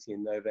possibility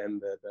in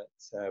November, but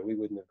we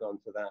wouldn't have gone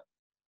for that.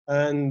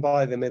 And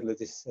by the middle of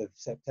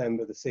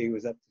September, the sea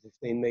was up to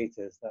 15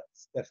 metres.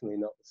 That's definitely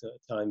not the sort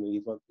of time where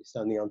you'd want to be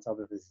standing on top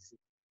of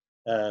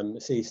a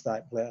sea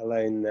stack, let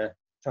alone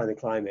trying to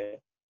climb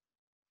it.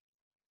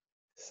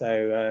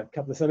 So a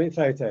couple of summit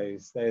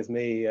photos. There's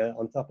me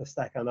on top of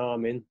Stack an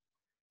Armin,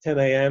 10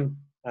 a.m.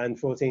 and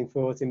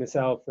 1440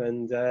 myself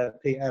and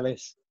Pete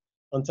Ellis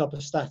on top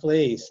of Stack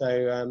Lee.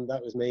 So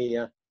that was me,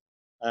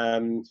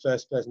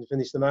 first person to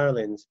finish the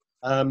Marilyns.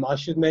 I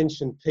should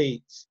mention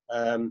Pete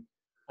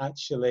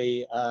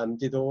actually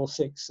did all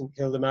 6 St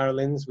Kilda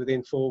Marilyns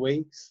within 4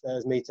 weeks. That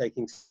was me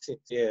taking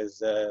 6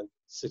 years,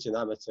 such an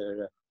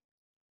amateur.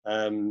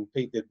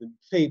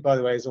 Pete, by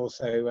the way, has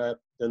also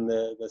done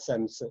the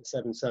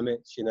seven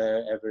summits, you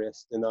know,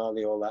 Everest,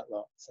 Denali, all that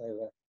lot.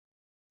 So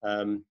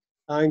I'm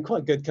in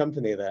quite good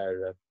company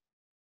there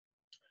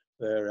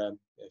for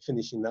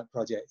finishing that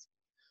project.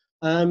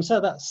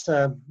 So that's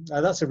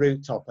a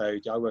route topo.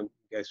 I won't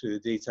go through the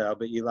detail,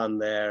 but you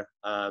land there,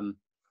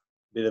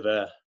 bit of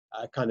a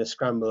kind of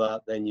scramble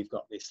up, then you've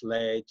got this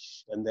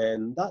ledge, and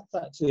then that's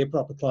actually a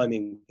proper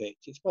climbing pitch.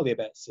 It's probably a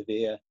bit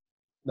severe,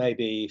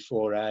 maybe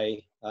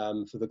 4A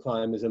for the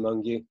climbers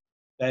among you.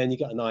 Then you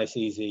got a nice,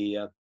 easy,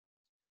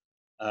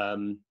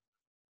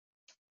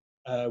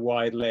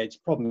 wide ledge.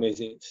 Problem is,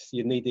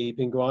 you're knee deep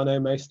in guano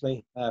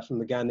mostly from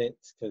the gannet,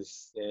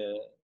 because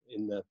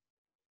in the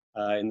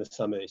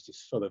summit it's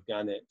just full of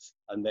gannet,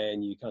 and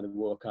then you kind of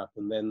walk up,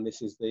 and then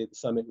this is the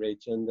summit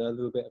ridge and a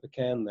little bit of a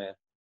cairn there.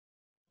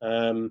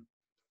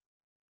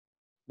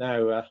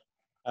 Now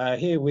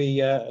here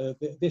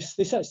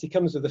this actually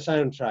comes with a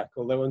soundtrack,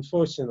 although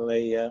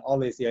unfortunately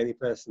Ollie's the only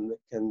person that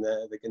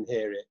can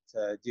hear it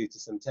due to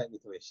some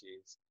technical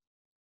issues.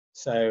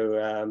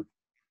 So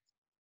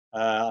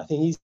I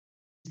think he's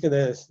going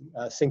to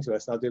sing to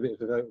us, and I'll do a bit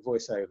of a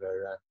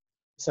voiceover.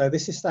 So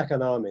this is Stack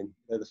an Armin,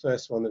 the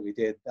first one that we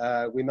did.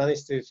 We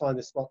managed to find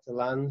a spot to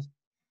land,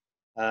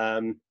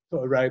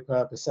 put a rope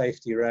up, a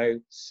safety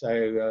rope,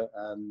 so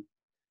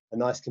a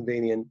nice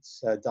convenient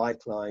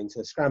dike line,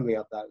 so scrambling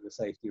up that with a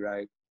safety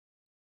rope.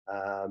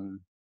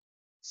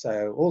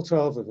 So all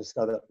 12 of us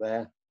got up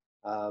there.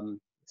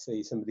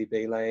 See somebody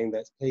belaying,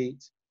 that's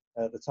Pete,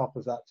 at the top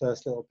of that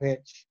first little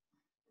pitch.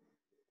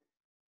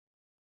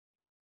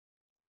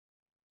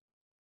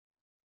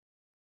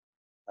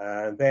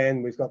 And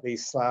then we've got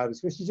these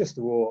slabs, which is just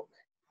a walk,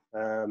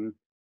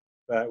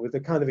 but with the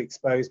kind of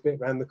exposed bit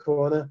around the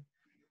corner.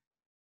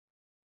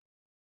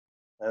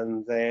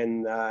 And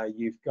then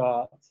you've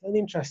got an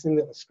interesting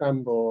little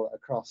scramble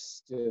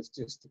across,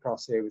 just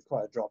across here with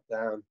quite a drop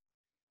down.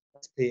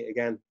 That's Pete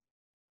again.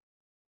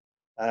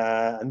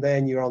 And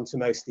then you're on to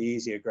mostly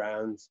easier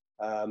ground.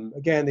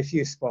 Again, a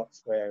few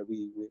spots where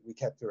we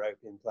kept the rope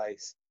in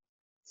place.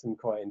 Some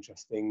quite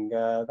interesting.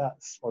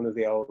 That's one of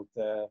the old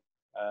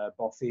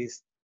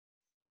bothies.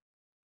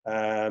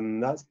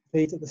 That's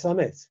Pete at the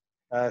summit.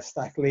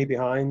 Stack Lee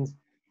behind.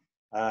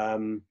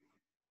 And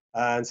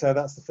so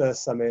that's the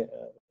first summit,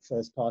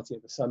 first party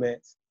at the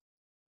summit.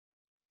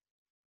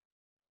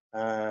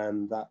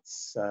 And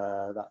that's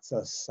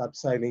us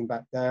abseiling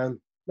back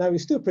down. Now, we're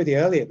still pretty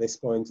early at this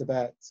point,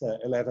 about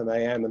 11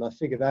 a.m. And I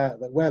figured out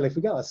that, well, if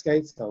we got our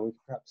skates on, we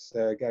could perhaps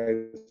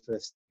go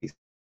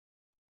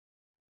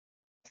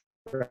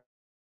for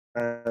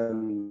a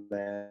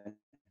there.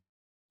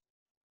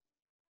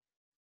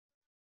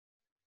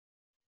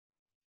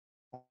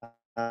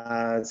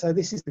 So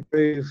this is the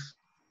groove.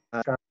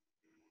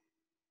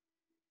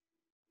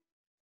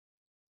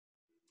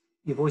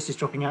 Your voice is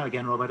dropping out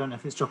again, Rob. I don't know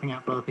if it's dropping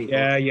out for other people.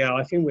 Yeah,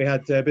 I think we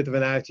had a bit of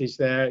an outage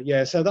there.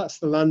 Yeah, so that's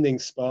the landing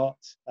spot.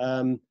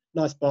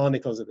 Nice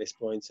barnacles at this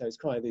point, so it's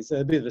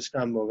a bit of a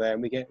scramble there,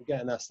 and we're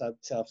getting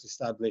ourselves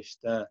established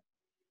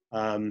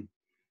in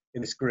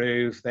this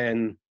groove.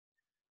 Then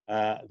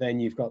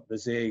you've got the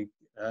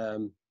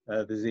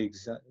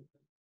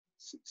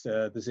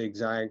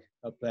zigzag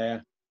up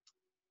there.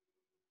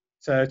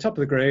 So top of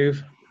the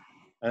groove,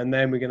 and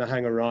then we're going to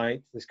hang a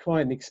right. There's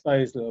quite an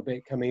exposed little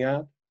bit coming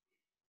up.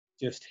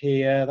 Just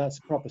here, that's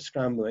a proper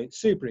scramble. It's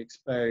super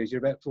exposed.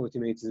 You're about 40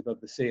 meters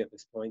above the sea at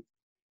this point.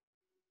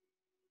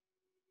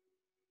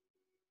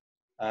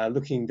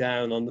 Looking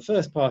down on the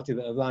first party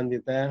that have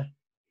landed there.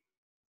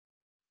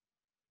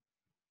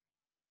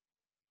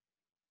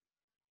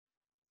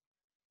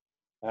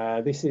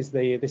 This is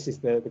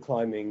the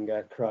climbing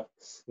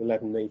crux,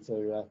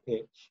 11-meter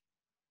pitch.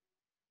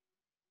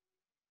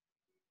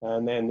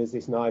 And then there's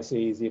this nice,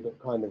 easy, but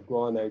kind of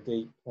guano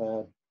deep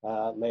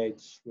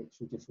ledge, which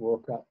we just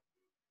walk up.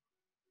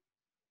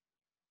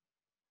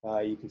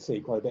 You can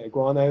see quite a bit of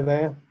guano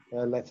there,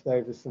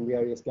 leftovers from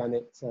various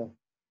gannets. The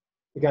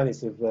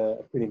gannets have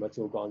pretty much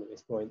all gone at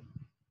this point.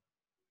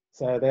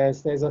 So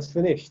there's us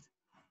finished.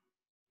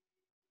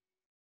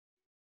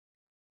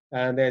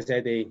 And there's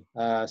Eddie,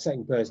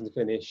 second person to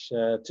finish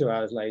 2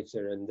 hours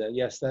later. And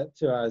yes, that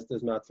 2 hours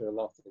does matter a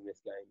lot in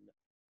this game.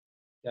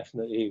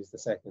 Definitely he was the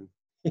second.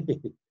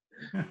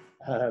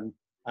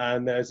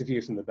 And there's a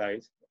view from the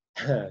boat.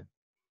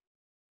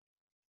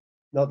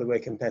 Not that we're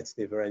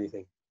competitive or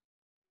anything.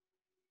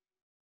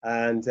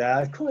 And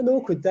quite an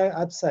awkward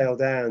abseil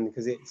down,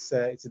 because it's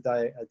a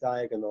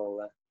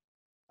diagonal.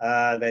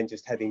 Then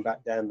just heading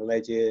back down the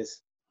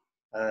ledges,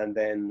 and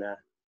then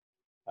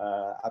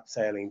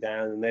abseiling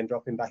down, and then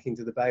dropping back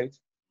into the boat.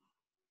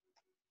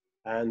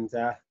 and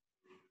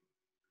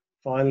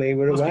finally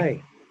we're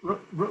away.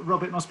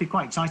 Rob, it must be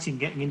quite exciting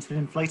getting into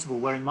an inflatable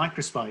wearing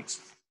microspikes.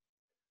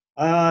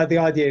 The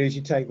idea is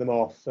you take them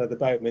off. The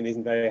boatman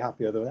isn't very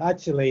happy with them.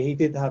 Actually, he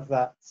did have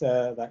that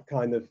that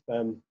kind of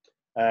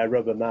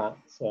rubber mat.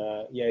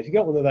 Yeah, if you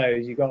got one of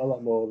those, you've got a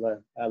lot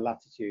more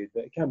latitude,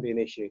 but it can be an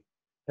issue.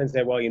 Depends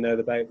how well you know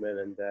the boatman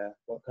and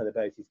what kind of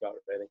boat he's got,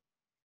 really.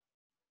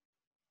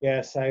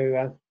 Yeah,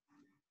 so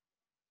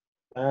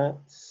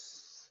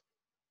that's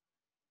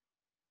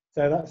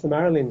the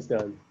Marilyn's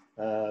done.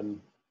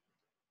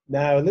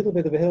 Now a little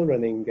bit of a hill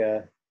running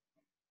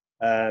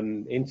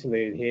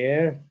interlude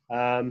here.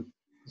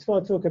 Just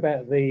want to talk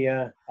about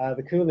the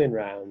cooling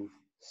round.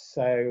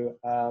 So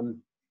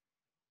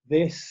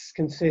this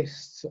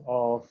consists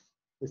of,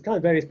 there's kind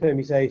of various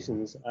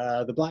permutations.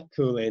 The black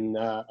cooling,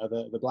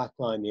 the black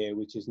line here,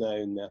 which is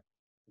known,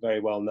 very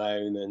well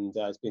known, and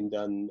has been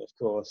done, of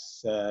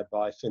course,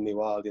 by Finlay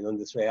Wild in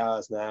under 3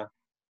 hours now.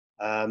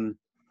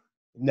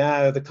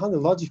 Now the kind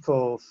of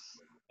logical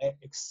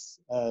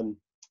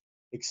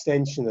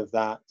extension of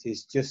that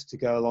is just to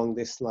go along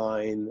this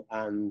line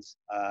and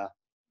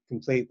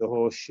complete the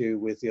horseshoe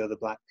with the other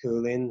black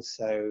cooling,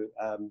 so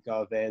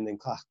Garvin and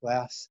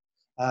Clachglass.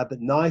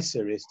 But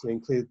nicer is to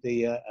include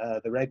the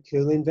red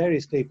cooling.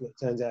 Various people, it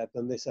turns out, have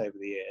done this over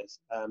the years.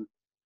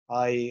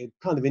 I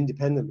kind of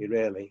independently,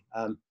 really.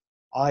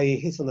 I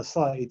hit on a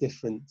slightly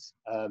different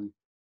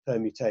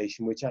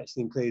permutation, which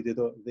actually included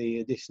the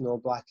additional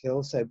black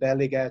hill, so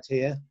Bellig out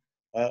here.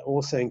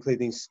 Also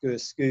including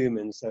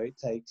Scuman, so it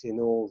takes in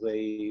all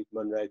the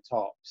Munro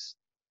tops,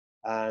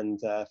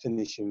 and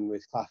finishing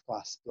with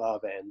Clachglass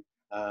Blaven.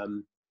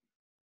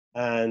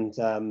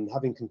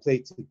 Having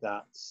completed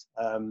that,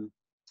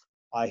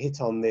 I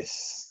hit on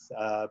this,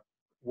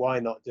 why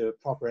not do a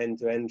proper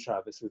end-to-end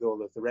traverse with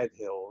all of the red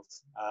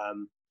hills?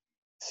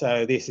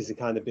 So this is a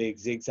kind of big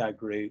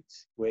zigzag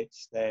route,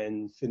 which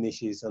then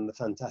finishes on the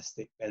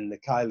fantastic bend, the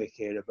Keilich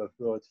here above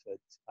Broadford.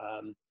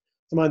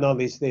 To my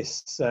knowledge,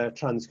 this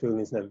trans-cooling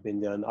has never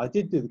been done. I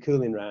did do the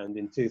cooling round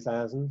in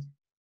 2000.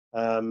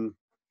 And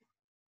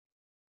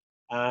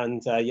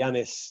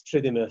Yanis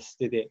Tridimus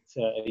did it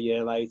a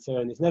year later,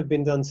 and it's never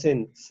been done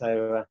since.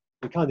 So it'd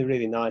be kind of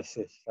really nice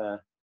if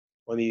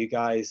one of you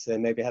guys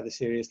maybe had a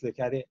serious look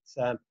at it.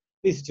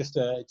 This is just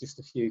a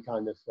few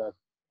kind of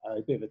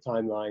a bit of a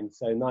timeline.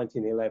 So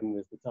 1911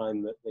 was the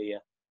time that the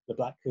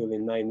black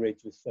cooling main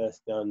ridge was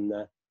first done.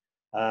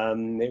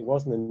 It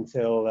wasn't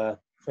until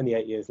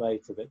 28 years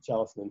later that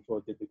Charleston and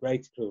Ford did the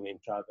greater cooling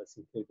traverse,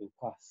 including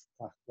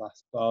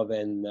Clachglass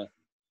Barven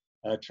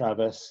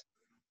traverse.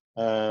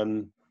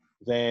 Then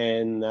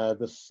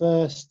the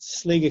first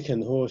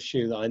Sligercan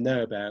horseshoe that I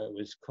know about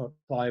was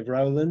Clive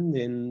Rowland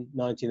in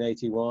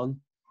 1981,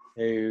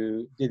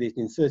 who did it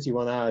in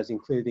 31 hours,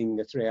 including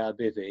a 3-hour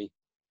bivvy.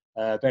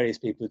 Various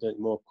people have done it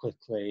more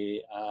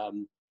quickly.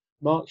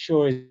 Mark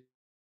Shaw is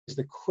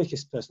the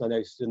quickest person I know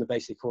who's done the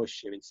basic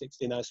horseshoe in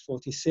 16 hours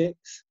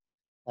 46.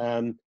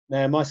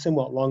 Now, my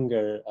somewhat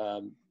longer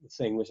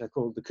thing, which I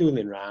call the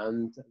cooling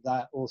round,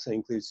 that also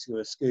includes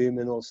Scume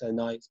and also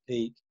Knight's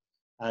Peak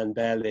and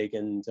Bellig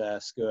and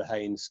Skur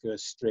Haines, Skur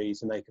Stree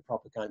to make a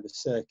proper kind of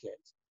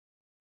circuit,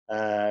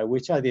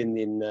 which I did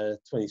in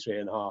 23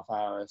 and a half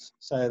hours.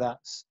 So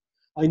that's,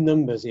 in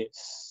numbers, it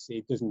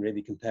doesn't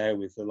really compare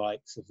with the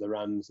likes of the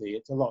Ramsey.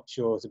 It's a lot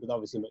shorter, but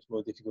obviously much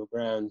more difficult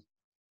ground.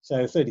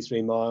 So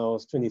 33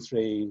 miles,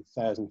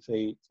 23,000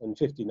 feet and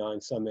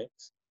 59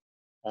 summits.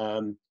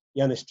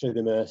 Yanis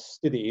Tridimus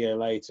did it a year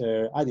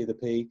later. I did the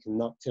peak and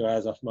knocked 2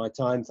 hours off my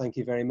time. Thank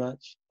you very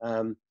much.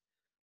 You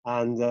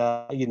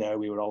know,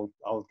 we were old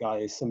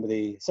guys.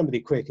 Somebody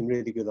quick and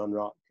really good on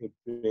rock could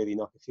really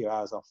knock a few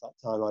hours off that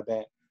time, I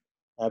bet.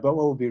 But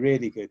what would be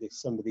really good if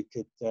somebody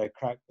could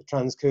crack the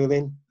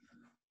trans-cooling,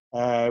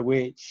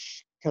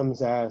 which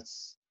comes out.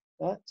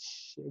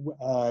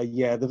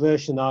 Yeah, the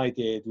version I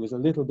did was a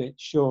little bit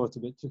shorter,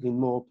 but took in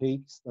more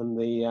peaks than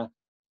the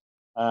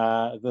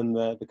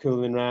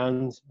cooling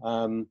round.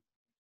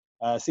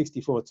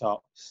 64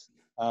 tops,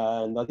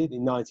 and I did it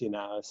in 19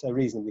 hours, so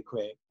reasonably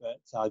quick, but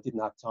I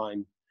didn't have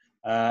time.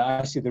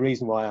 Actually, the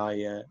reason why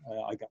I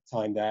got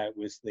timed out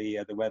was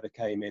the weather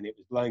came in. It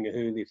was blowing a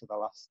hoolie for the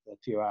last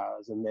few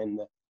hours, and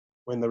then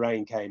when the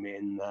rain came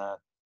in,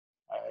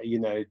 you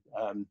know,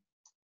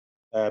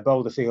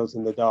 boulder fields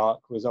in the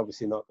dark was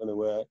obviously not going to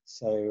work.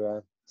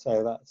 So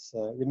that's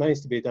remains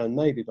to be done,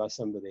 maybe by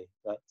somebody.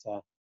 But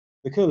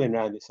the cooling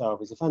round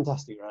itself is a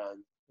fantastic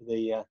round.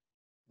 The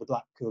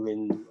black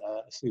cooling,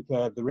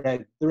 superb. The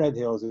red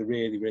hills are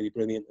really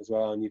brilliant as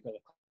well, and you've got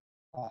a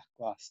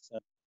glass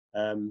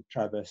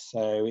traverse.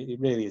 So it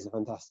really is a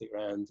fantastic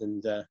round,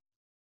 and the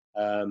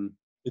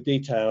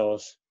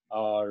details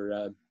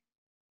are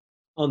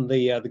on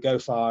the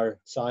GoFar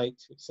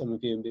site, which some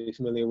of you will be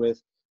familiar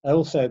with.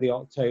 Also, the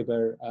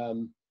October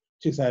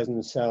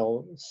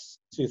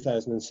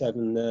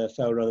 2007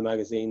 Fell Runner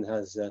magazine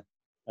has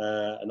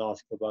an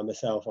article by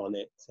myself on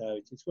it, so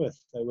it's worth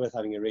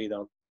having a read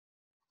on.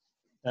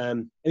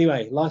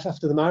 Anyway, life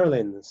after the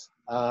Marilyns.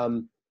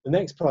 The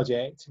next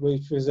project,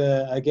 which was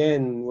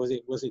again, was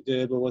it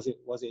doable? Was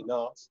it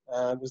not?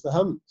 Was the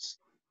humps.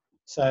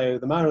 So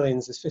the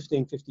Marilyns is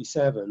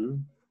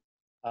 1557.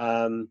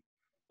 The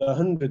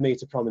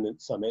 100-metre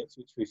prominence summit,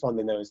 which we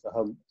fondly know as the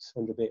humps,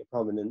 100-metre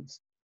prominence,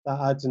 that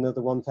adds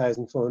another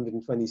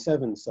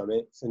 1,427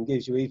 summits and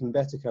gives you even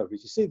better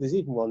coverage. You see, there's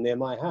even one near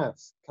my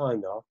house,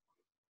 kind of.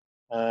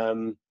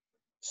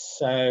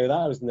 So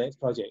that was the next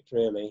project,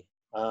 really.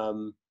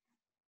 Of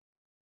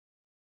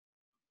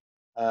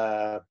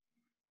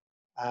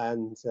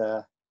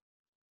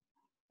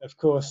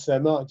course,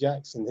 Mark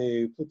Jackson,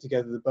 who put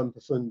together the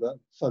bumper fun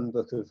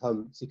book of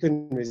humps, he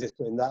couldn't resist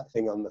putting that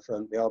thing on the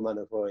front, the Old Man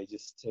of Hoy,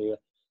 just to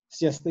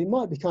suggest that it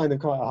might be kind of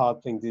quite a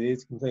hard thing to do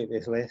to complete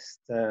this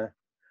list.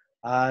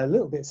 A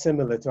little bit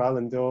similar to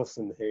Alan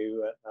Dawson,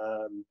 who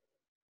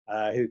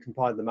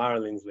compiled the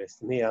Marilyns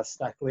list, and he has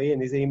Stackley in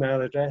his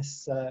email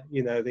address.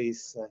 You know,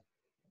 these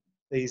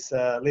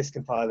list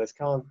compilers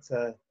can't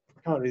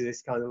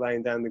resist kind of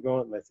laying down the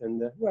gauntlet,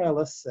 and well,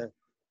 us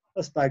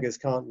baggers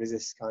can't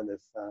resist kind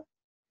of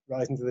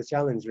rising to the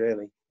challenge,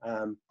 really.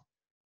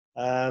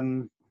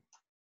 And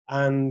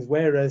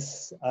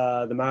whereas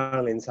the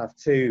Marilyns have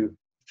two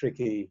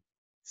tricky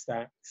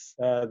stacks,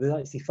 there's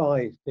actually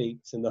 5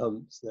 peaks in the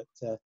humps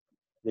that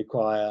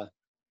require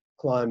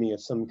climbing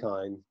of some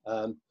kind.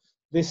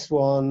 This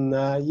one,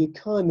 you're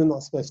kind of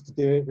not supposed to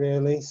do it,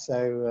 really,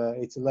 so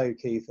it's a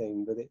low-key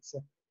thing, but it's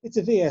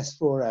a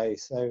VS4A,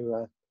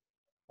 so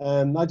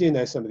I do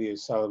know somebody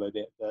who's soloed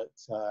it, but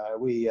I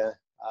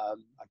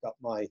got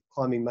my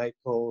climbing mate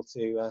Paul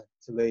to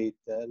lead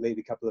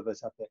a couple of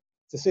us up it.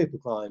 It's a super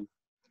climb.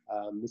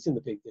 It's in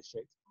the Peak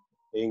District,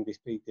 the English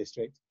Peak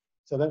District.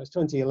 So that was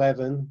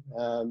 2011.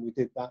 We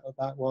did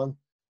that one.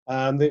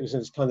 It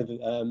was kind of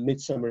a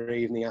midsummer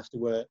evening after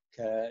work.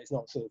 It's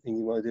not the sort of thing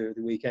you want to do at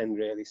the weekend,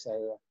 really.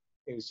 So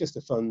it was just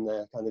a fun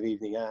kind of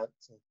evening out.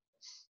 So.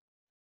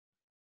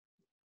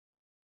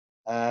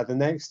 The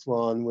next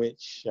one,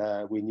 which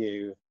we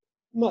knew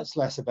much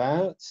less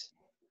about,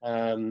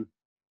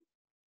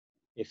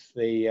 if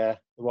the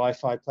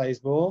Wi-Fi plays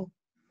ball,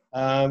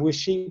 was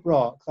Sheep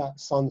Rock.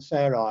 That's on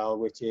Fair Isle,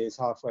 which is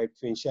halfway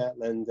between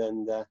Shetland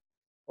and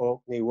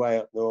Orkney, way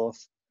up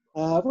north.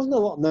 Wasn't a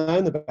lot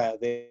known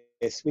about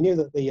this. We knew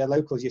that the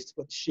locals used to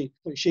put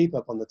sheep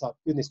up on the top.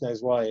 Goodness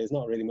knows why. There's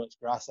not really much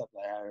grass up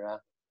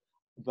there.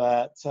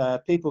 But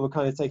people were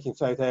kind of taking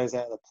photos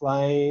out of the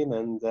plane,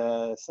 and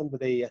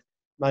somebody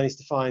managed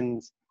to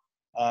find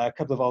a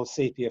couple of old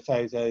sepia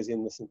photos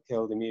in the St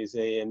Kilda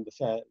Museum, the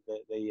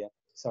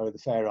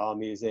Fair Isle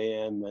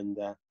Museum,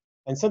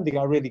 and somebody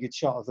got a really good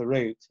shot of the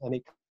route, and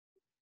it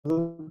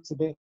looks a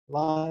bit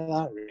like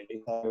that,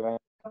 really. So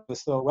I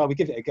just thought, well, we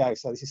give it a go.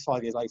 So this is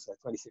 5 years later,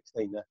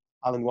 2016.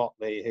 Alan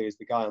Watley, who is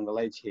the guy on the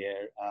ledge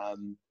here,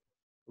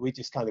 we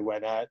just kind of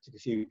went out, took a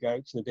few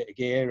goats and a bit of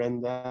gear,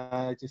 and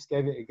just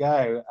gave it a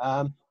go.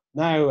 Our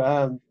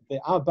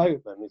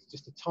boatman is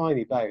just a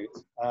tiny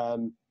boat.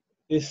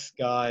 This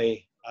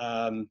guy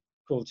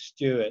called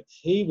Stuart,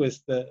 he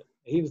was the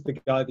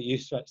guy that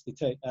used to actually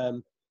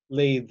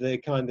lead the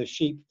kind of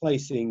sheep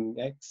placing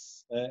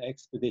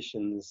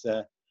expeditions.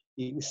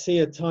 You can see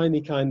a tiny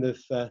kind of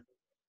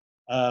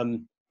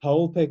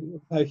hole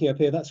poking up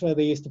here. That's where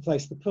they used to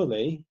place the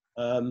pulley.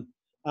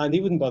 And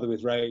he wouldn't bother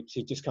with ropes.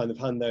 He'd just kind of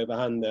hand over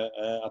hand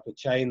up a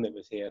chain that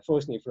was here.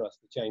 Fortunately for us,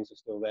 the chains are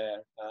still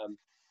there.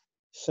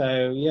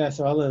 So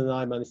Alan and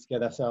I managed to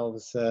get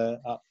ourselves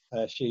up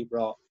Sheep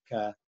Rock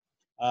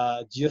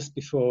just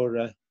before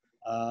a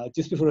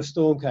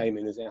storm came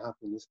in, as it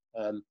happens.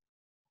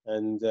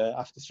 And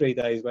after 3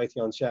 days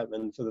waiting on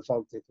Shetland for the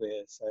fog to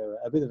clear, so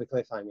a bit of a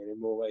cliffhanger in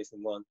more ways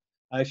than one.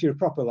 If you're a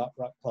proper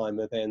rock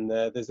climber, then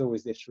there's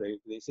always this route,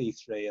 but it's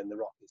E3 and the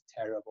rock is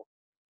terrible.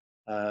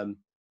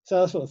 So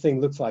that's what the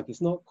thing looks like.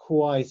 It's not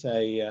quite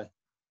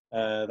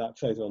that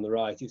photo on the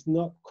right. It's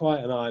not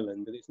quite an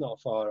island, but it's not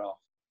far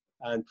off,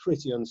 and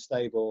pretty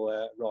unstable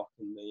rock.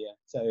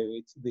 So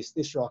it's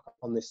this rock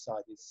on this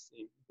side is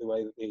the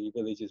way that the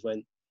villagers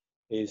went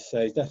is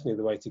definitely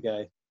the way to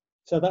go.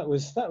 So that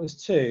was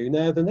 2.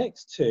 Now the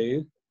next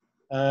 2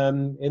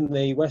 in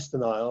the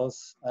Western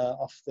Isles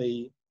off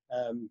the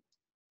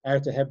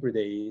Outer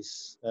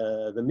Hebrides,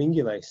 the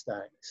Mingulay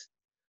stacks.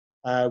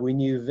 We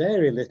knew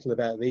very little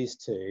about these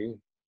 2.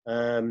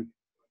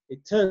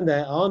 It turned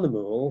out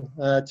Arnamul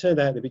turned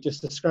out to be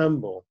just a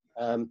scramble,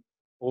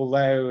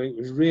 although it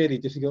was really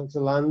difficult to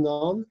land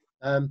on.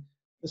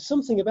 There's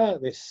something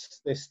about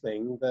this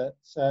thing that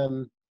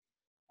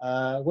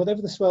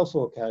whatever the swell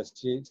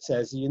forecast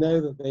says, you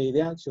know that the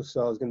actual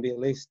swell is going to be at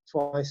least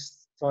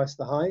twice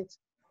the height.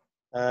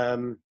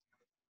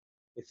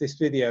 If this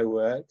video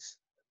works,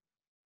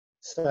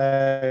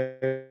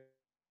 so.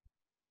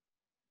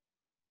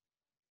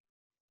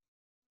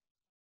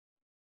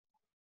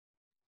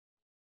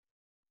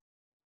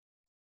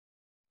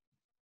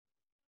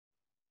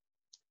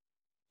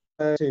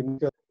 Come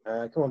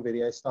on,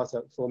 video, start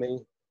up for me.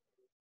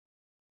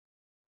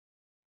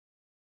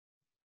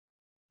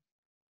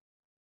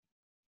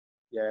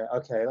 Yeah,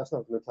 okay, that's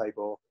not going to play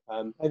ball.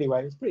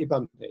 Anyway, it's pretty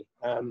bumpy.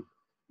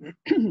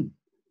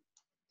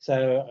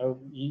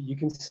 you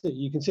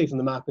can see from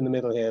the map in the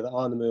middle here that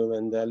Arnamul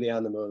and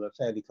Lianamul are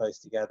fairly close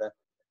together.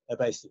 They're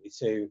basically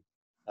two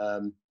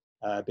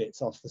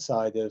bits off the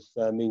side of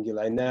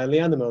Mingulay. Now,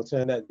 Lianamul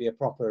turned out to be a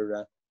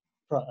proper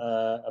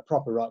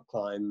rock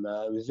climb.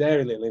 There was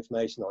very little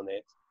information on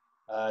it.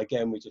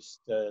 Again, we just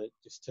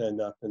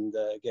turned up and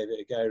gave it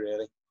a go,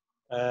 really.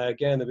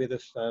 Again, a bit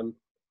of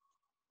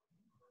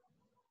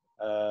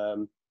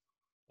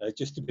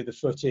just a bit of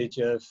footage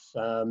of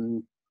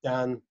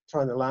Dan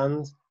trying to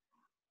land.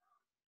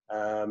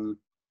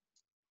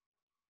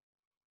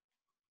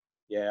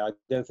 Yeah, I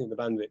don't think the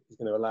bandwidth is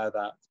going to allow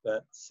that,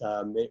 but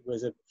it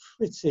was a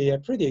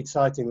pretty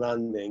exciting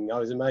landing. I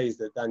was amazed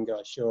that Dan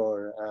got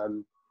ashore.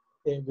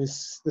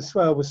 The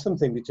swell was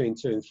something between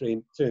 2 and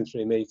 3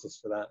 meters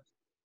for that.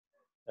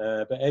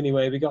 But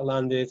anyway, we got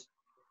landed,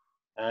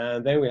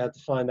 and then we had to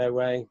find our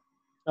way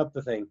up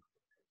the thing.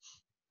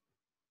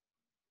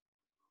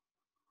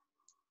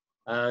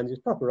 And it was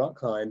proper rock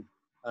climb.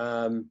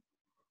 Come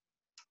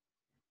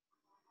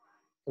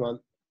on.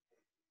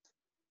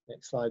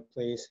 Next slide,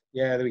 please.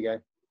 Yeah, there we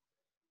go.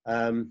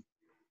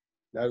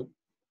 No.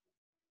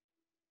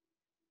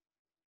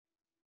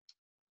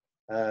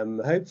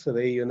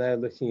 Hopefully, you're now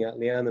looking at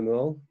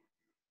Lianamul.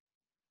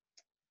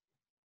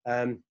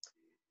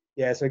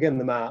 Yeah. So again,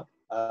 the map.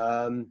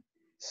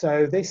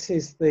 So this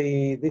is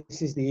the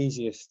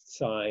easiest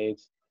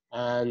side,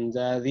 and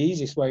the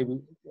easiest way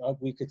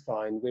we could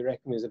find, we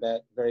reckon, was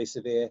about very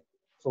severe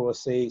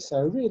 4C.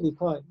 So really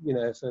quite,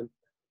 for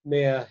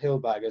mere hill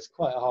baggers,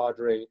 quite a hard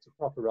route, a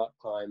proper rock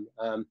climb.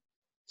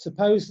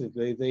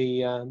 Supposedly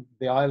the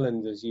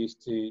islanders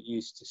used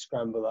to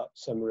scramble up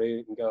some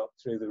route and go up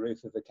through the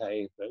roof of the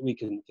cave, but we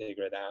couldn't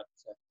figure it out.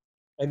 So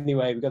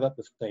anyway, we got up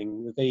the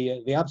thing.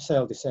 The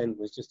abseil descent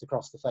was just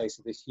across the face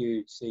of this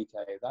huge sea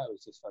cave. That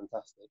was just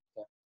fantastic.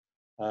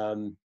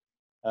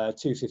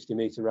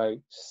 250-meter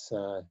ropes.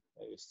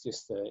 It's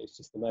just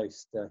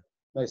the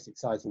most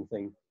exciting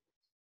thing.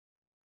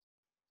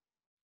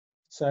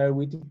 So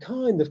we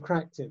kind of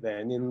cracked it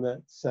then, in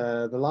that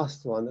the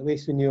last one, at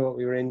least we knew what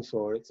we were in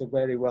for. It's a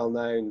very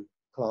well-known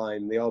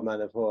climb, the Old Man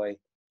of Hoy,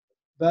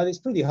 but it's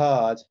pretty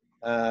hard.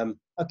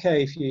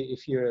 Okay,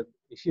 if you're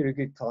a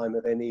good climber,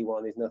 then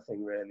E1 is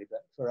nothing really.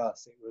 But for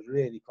us, it was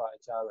really quite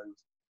a challenge.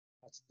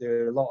 Had to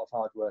do a lot of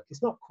hard work.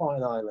 It's not quite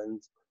an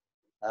island.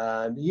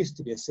 It used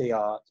to be a sea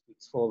arch, but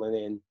it's fallen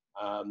in.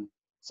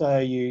 So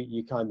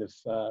you kind of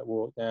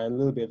walk down, a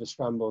little bit of a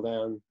scramble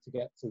down to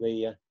get to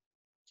the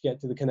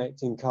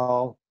connecting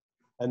col,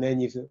 and then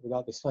you've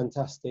got this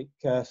fantastic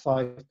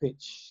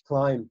 5-pitch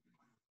climb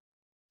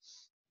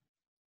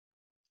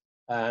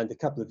and a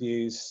couple of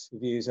views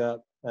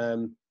up.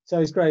 So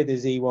it's graded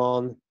as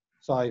E1,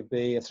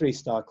 5B, a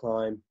 3-star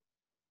climb,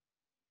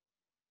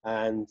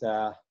 and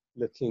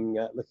looking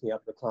up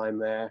the climb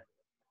there.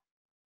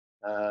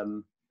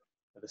 The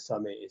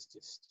summit is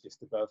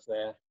just above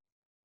there.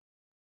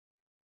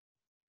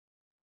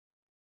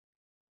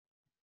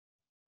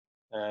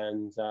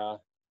 And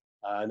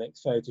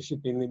next photo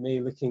should be me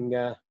looking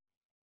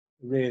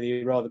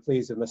really rather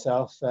pleased with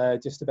myself,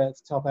 just about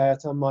to top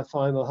out on my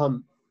final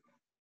hump.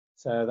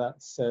 So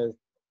that's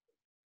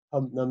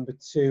hump number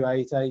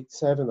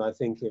 2887, I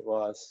think it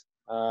was,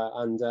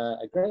 and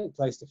a great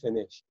place to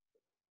finish.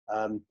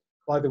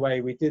 By the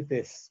way, we did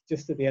this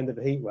just at the end of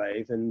the heat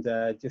wave and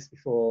just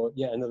before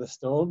yet another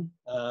storm.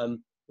 The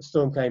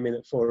storm came in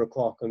at 4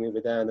 o'clock and we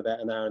were down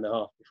about an hour and a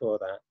half before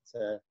that.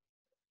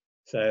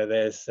 So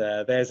there's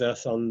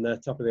us on the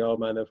top of the Old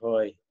Man of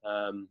Hoy.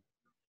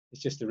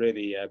 It's just a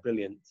really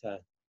brilliant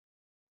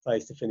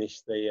place to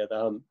finish the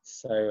hump.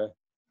 So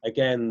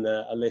again,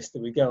 a list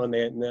that we go on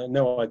there,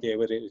 no idea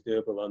whether it was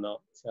doable or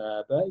not,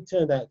 but it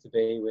turned out to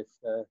be, with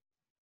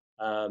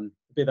a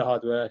bit of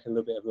hard work and a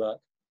little bit of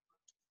luck.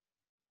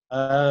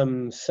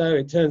 So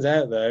it turns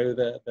out, though,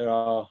 that there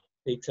are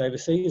peaks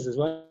overseas as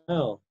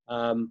well,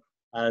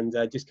 and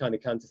just kind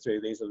of canter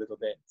through these a little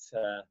bit.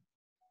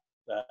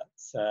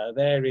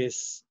 There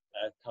is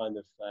a kind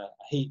of a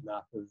heat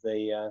map of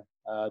the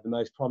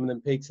most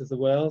prominent peaks of the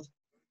world.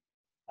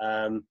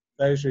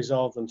 Those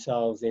resolve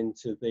themselves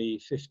into the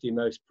 50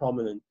 most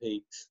prominent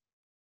peaks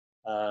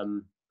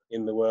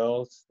in the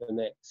world. The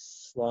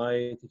next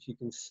slide, if you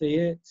can see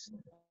it.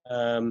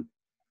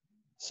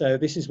 So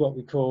this is what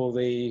we call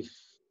the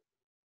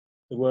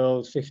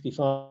world's 50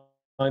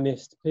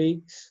 finest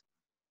peaks.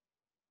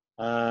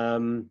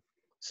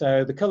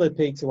 So the coloured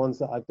peaks are ones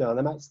that I've done.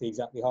 I'm actually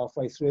exactly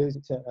halfway through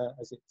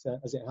as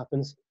it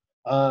happens.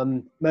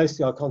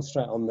 Mostly I'll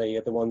concentrate on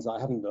the ones that I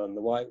haven't done,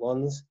 the white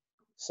ones.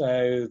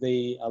 So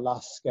the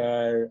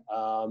Alaska,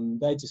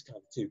 they're just kind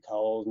of too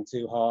cold and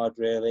too hard,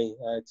 really,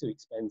 too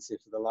expensive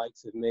for the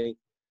likes of me.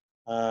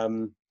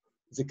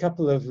 There's a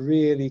couple of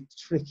really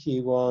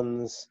tricky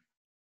ones.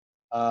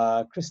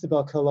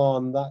 Cristobal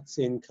Colon, that's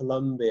in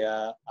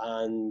Colombia,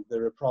 and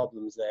there are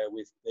problems there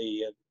with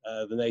the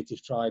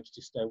native tribes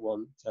just don't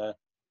want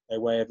their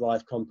way of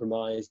life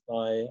compromised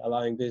by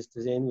allowing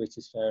visitors in, which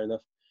is fair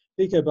enough.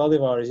 Pico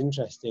Bolivar is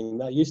interesting.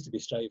 That used to be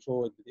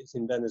straightforward, but it's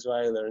in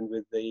Venezuela, and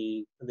with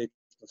the political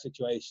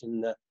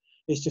situation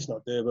it's just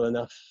not doable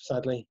enough,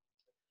 sadly,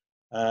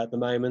 at the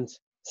moment.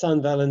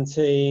 San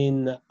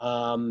Valentin,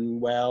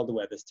 well, the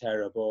weather's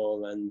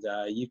terrible, and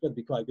you've got to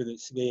be quite good at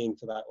skiing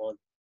for that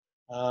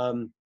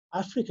one.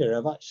 Africa,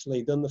 I've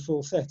actually done the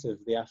full set of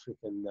the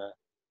African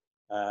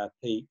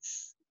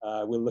peaks.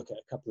 We'll look at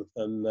a couple of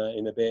them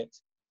in a bit.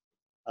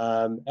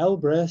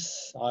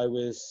 Elbrus, I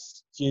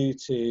was due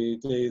to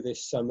do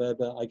this summer,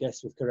 but I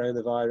guess with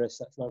coronavirus,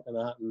 that's not going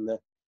to happen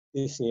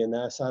this year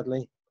now,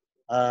 sadly.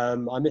 I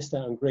missed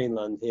out on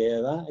Greenland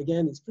here. That,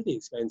 again, it's pretty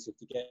expensive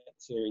to get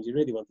to, and you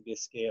really want to be a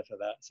skier for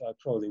that, so I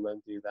probably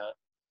won't do that.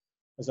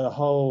 There's a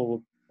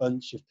whole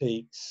bunch of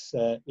peaks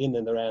in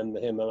and around the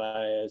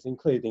Himalayas,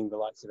 including the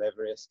likes of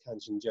Everest,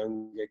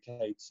 Kanchenjunga,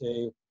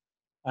 K2,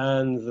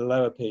 and the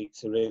lower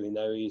peaks are really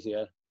no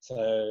easier.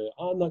 So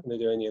I'm not going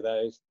to do any of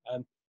those.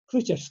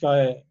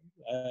 Khrushchevskaya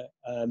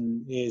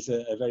is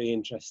a very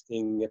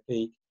interesting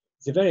peak.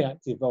 It's a very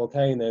active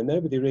volcano.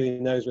 Nobody really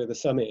knows where the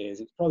summit is.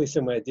 It's probably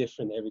somewhere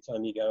different every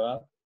time you go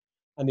up.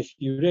 And if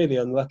you're really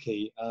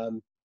unlucky,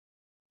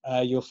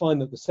 you'll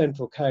find that the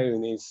central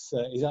cone is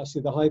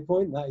actually the high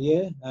point that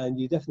year, and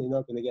you're definitely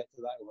not going to get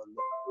to that one.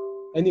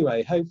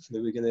 Anyway,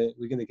 hopefully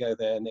we're gonna go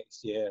there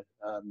next year,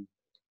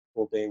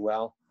 all being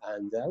well,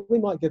 and we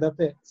might get up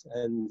it,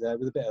 and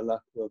with a bit of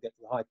luck, we'll get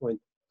to the high point.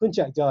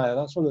 Puncak Jaya,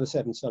 that's one of the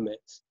 7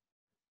 summits,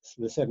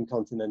 the 7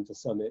 continental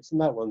summits,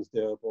 and that one's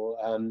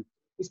doable.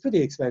 It's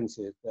pretty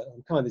expensive, but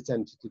I'm kind of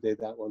tempted to do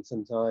that one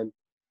sometime.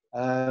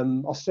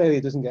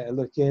 Australia doesn't get a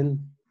look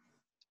in.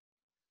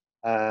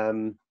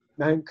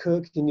 Mount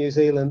Cook in New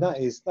Zealand, that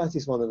is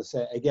one of the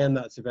set. Again,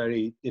 that's a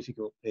very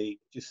difficult peak.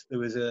 Just there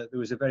was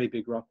a very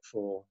big rock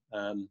fall.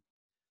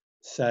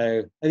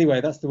 So anyway,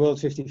 that's the World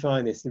 50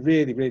 Finest. A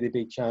really, really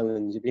big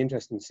challenge. It'd be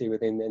interesting to see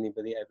whether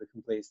anybody ever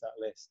completes that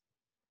list.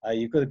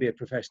 You've got to be a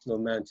professional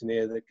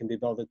mountaineer that can be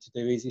bothered to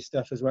do easy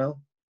stuff as well.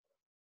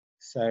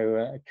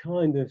 So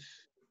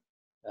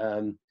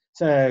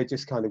so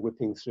just kind of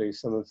whipping through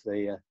some of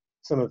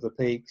the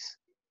peaks,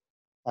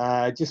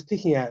 just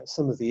picking out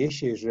some of the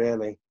issues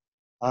really.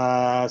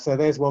 So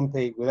there's one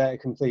peak without a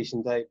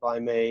completion date by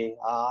me.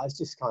 It's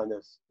just kind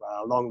of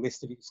a long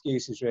list of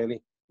excuses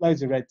really.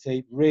 Loads of red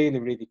tape, really,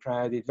 really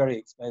crowded, very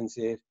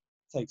expensive,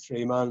 takes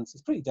 3 months.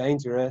 It's pretty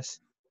dangerous,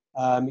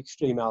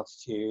 extreme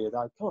altitude.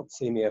 I can't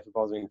see me ever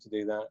bothering to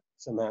do that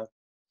somehow.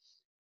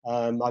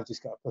 I've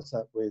just got to put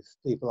up with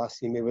people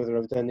asking me whether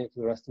I've done it for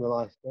the rest of my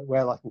life, but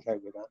well, I can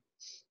cope with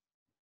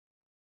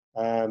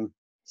that.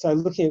 So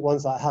looking at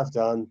ones that I have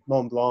done,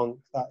 Mont Blanc,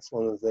 that's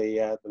one of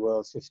the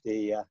world's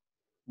 50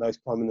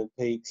 most prominent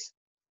peaks.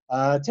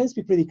 It tends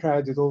to be pretty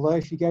crowded, although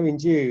if you go in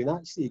June,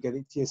 actually you get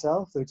it to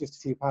yourself. There were just a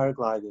few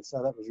paragliders,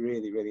 so that was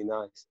really, really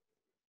nice.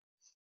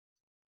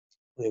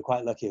 We were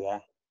quite lucky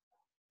there.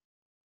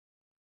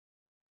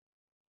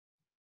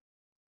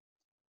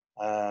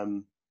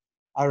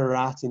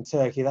 Ararat in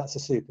Turkey, that's a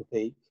super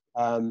peak.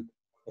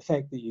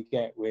 Effect that you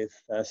get with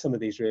some of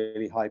these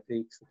really high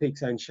peaks. The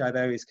peak's own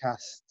shadow is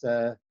cast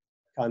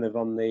kind of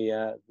on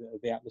the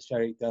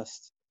atmospheric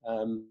dust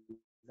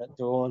at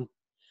dawn.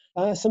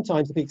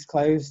 Sometimes the peak's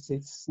closed.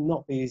 It's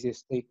not the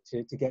easiest peak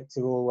to get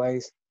to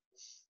always.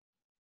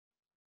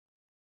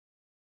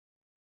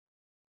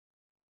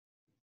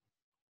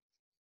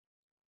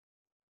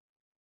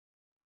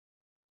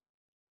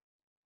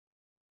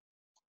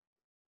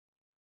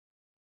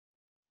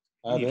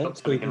 The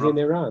next peak is in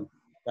Iran.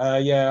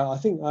 Yeah, I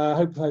think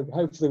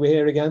hopefully we're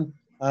here again.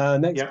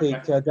 Next peak,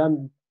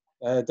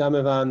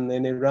 Damavand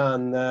in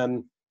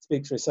Iran.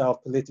 Speaks for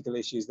itself, political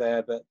issues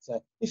there, but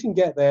if you can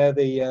get there,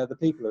 the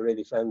people are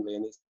really friendly,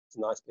 and it's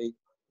a nice peak,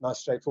 nice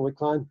straightforward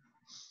climb.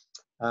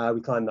 We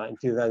climbed that in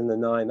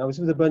 2009. I was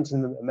with a bunch of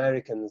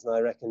Americans, and I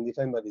reckon if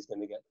anybody's going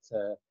to get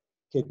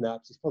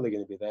kidnapped, it's probably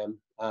going to be them.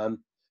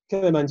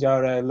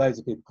 Kilimanjaro, loads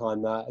of people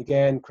climb that.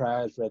 Again,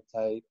 crowds, red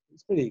tape.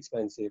 It's pretty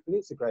expensive, but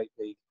it's a great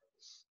peak.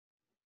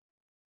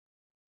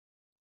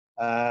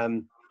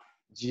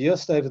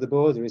 Just over the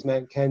border is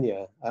Mount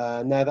Kenya.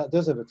 Now that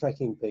does have a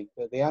trekking peak,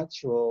 but the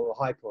actual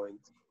high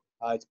point,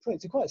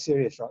 it's a quite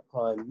serious rock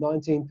climb.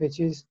 19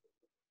 pitches,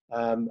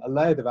 a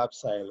load of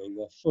abseiling,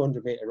 a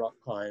 400-meter rock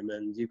climb,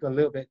 and you've got a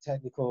little bit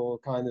technical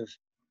kind of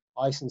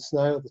ice and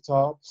snow at the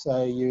top.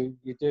 So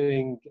you're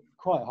doing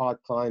quite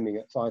hard climbing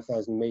at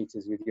 5,000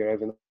 meters with your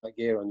overnight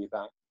gear on your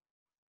back,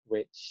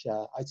 which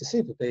it's a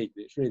super peak,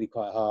 but it's really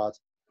quite hard.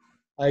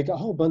 I got a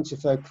whole bunch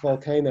of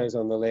volcanoes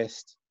on the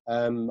list.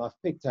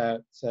 I've picked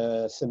out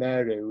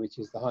Semeru, which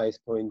is the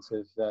highest point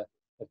of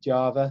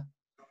Java.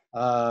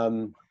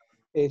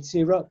 It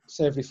erupts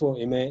every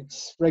 40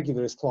 minutes,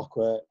 regular as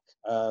clockwork.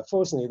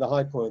 Fortunately, the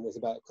high point is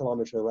about 1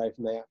 kilometre away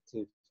from the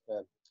active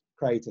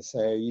crater,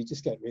 so you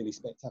just get really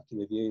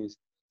spectacular views.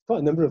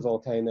 Quite a number of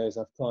volcanoes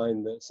I've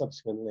climbed that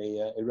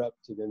subsequently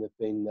erupted and have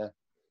been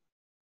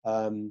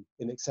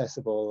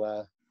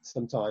inaccessible,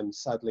 sometimes,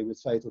 sadly,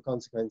 with fatal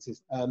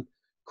consequences.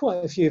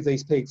 Quite a few of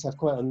these peaks have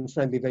quite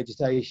unfriendly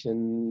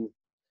vegetation.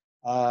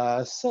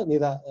 Certainly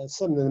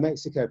some of the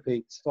Mexico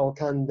peaks,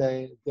 Volcán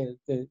de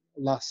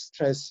las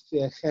Tres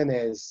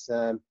Vírgenes,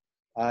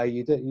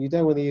 you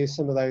don't want to use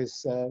some of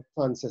those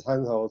plants as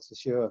handholds for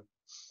sure.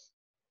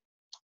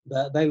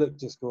 but they look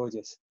just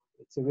gorgeous.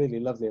 It's a really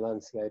lovely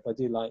landscape. I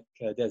do like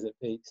desert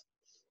peaks.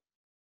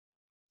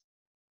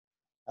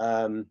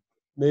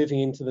 Moving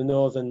into the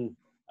northern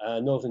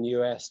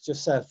US,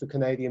 just south of the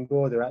Canadian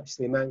border,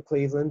 actually, Mount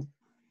Cleveland.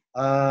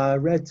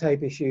 Red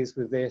tape issues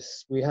with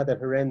this. We had a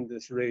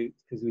horrendous route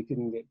because we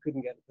couldn't get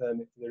the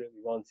permit for the route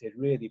we wanted.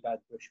 Really bad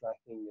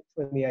bushwhacking,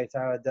 a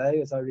 28-hour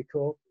day, as I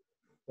recall.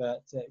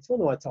 But it's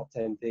one of my top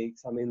 10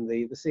 peaks. I mean,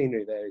 the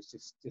scenery there is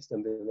just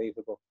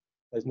unbelievable.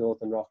 Those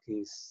northern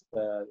Rockies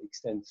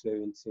extend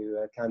through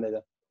into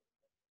Canada.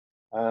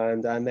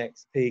 And our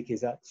next peak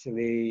is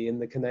actually in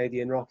the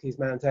Canadian Rockies,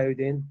 Mount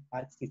Odin.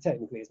 Actually,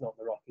 technically, it's not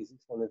the Rockies.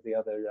 It's one of the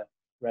other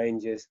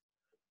ranges.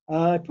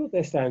 I put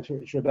this down to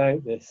Richard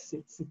about this.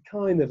 It's a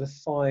kind of a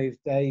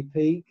 5-day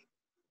peak.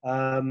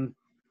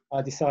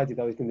 I decided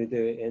I was going to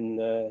do it in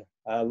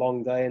a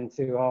long day and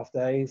 2 half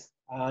days.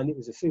 And it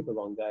was a super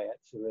long day,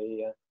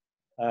 actually.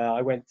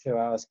 I went 2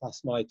 hours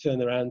past my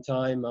turnaround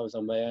time. I was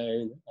on my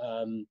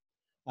own.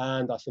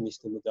 And I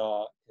finished in the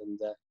dark. And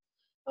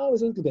I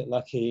was a little bit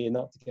lucky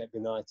not to get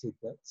benighted.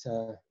 But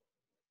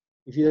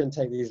if you don't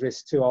take these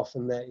risks too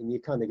often, then you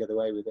kind of get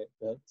away with it.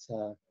 But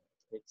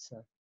it's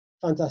a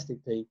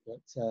fantastic peak.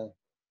 But,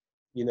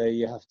 you know,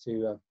 you have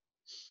to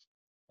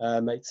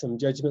make some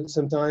judgments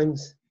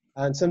sometimes.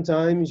 And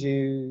sometimes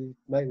you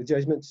make the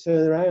judgment to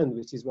turn around,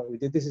 which is what we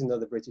did. This is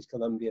another British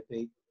Columbia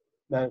peak.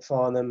 Mount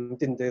Farnham,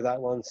 didn't do that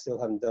one,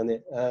 still haven't done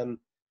it.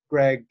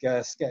 Greg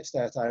sketched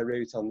out our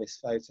route on this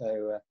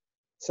photo.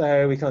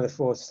 So we kind of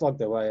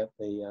slogged our way up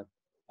the,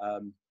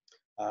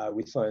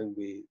 we found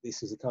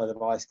this was a kind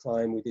of ice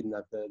climb. We didn't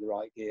have the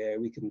right gear.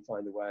 We couldn't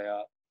find a way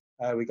up.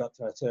 We got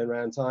to our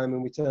turnaround time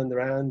and we turned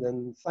around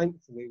and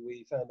thankfully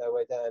we found our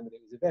way down, but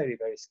it was a very,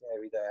 very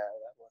scary day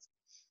out,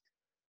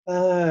 that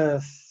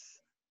was.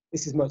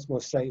 This is much more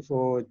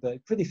straightforward,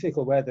 but pretty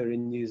fickle weather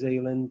in New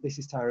Zealand. This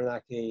is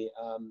Taranaki.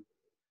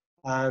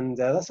 And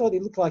that's what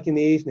it looked like in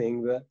the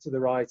evening, but to the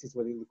right is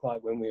what it looked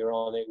like when we were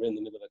on it. We're in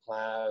the middle of a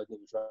cloud, and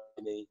it was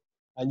rainy,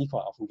 and you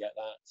quite often get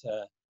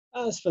that.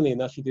 That's funny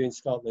enough, you do in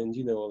Scotland,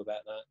 you know all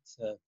about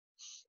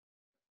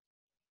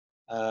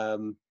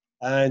that.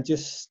 And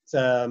just,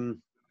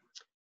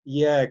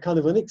 yeah, kind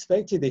of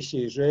unexpected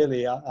issues,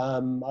 really. I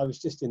was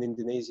just in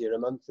Indonesia a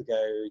month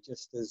ago,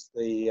 just as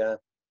the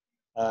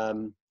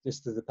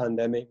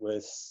pandemic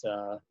was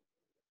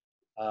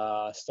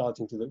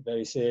starting to look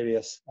very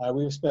serious.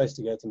 We were supposed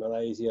to go to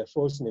Malaysia.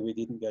 Fortunately, we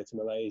didn't go to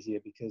Malaysia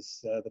because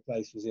the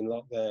place was in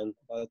lockdown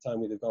by the time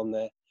we'd have gone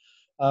there.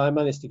 I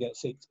managed to get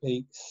 6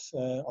 peaks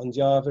on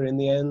Java in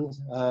the end.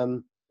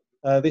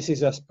 This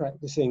is us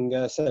practicing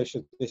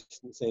social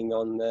distancing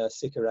on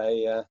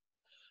Sikare.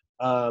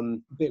 A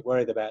bit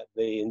worried about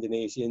the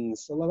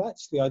Indonesians, although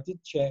actually I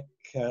did check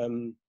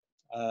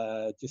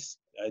just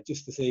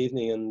this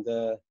evening, and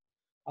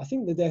I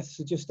think the deaths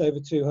are just over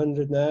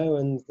 200 now,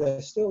 and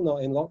they're still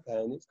not in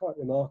lockdown. It's quite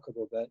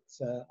remarkable, but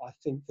I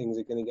think things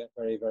are going to get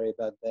very, very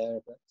bad there.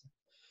 But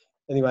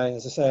anyway,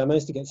 as I say, I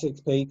managed to get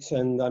 6 peaks,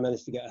 and I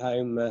managed to get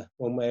home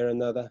one way or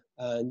another.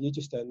 And you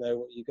just don't know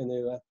what you're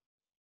going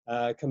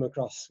to come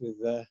across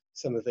with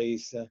some of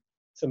these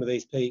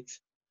peaks.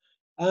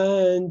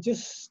 And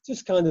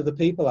just kind of the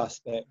people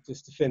aspect,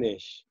 just to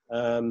finish.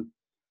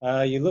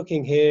 You're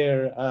looking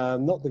here,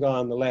 not the guy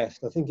on the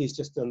left. I think he's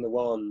just done the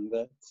one,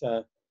 but.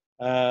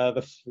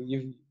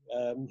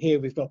 Here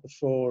we've got the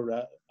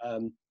 4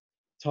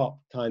 top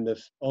kind of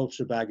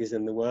ultra baggers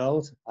in the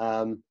world.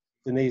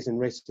 Denise and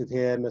Richard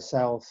here,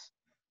 myself,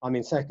 I'm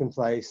in 2nd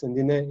place, and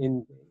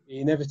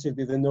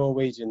inevitably the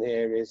Norwegian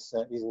here is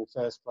in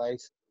 1st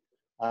place.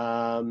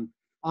 And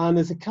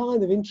there's a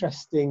kind of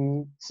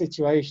interesting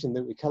situation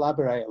that we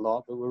collaborate a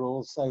lot, but we're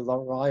also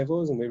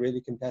rivals and we're really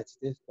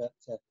competitive. But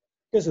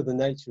because of the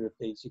nature of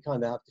peaks, you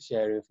kind of have to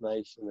share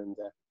information, and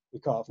we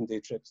quite often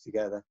do trips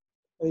together.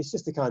 It's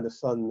just a kind of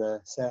fun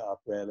setup,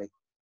 really.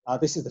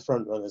 This is the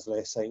front runners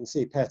list, so you can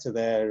see Petter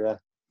there,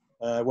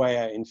 way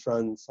out in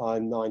front.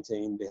 I'm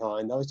 19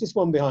 behind. I was just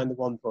 1 behind at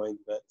one point,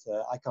 but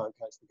I can't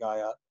catch the guy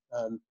up.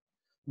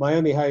 My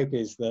only hope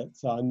is that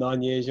I'm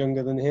 9 years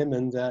younger than him,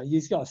 and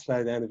he's got to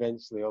slow down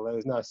eventually, although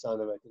there's no sign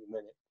of it at the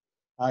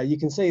minute. You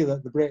can see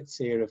that the Brits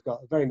here have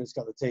very much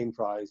got the team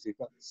prize. We've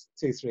got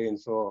 2, 3,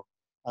 and 4.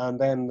 And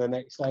then the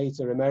next 8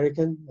 are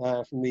American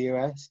from the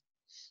US.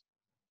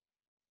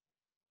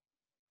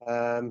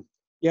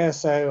 Yeah,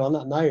 so on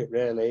that note,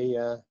 really,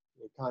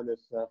 kind of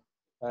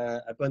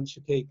a bunch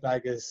of peak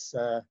baggers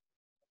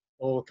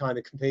all kind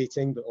of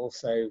competing, but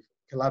also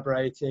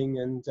collaborating,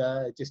 and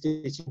just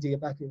itching to get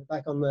back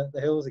on the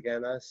hills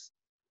again, as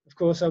of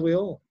course are we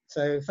all.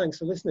 So thanks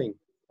for listening,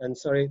 and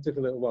sorry it took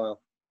a little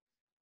while.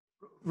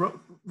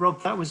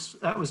 Rob, that was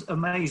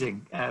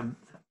amazing.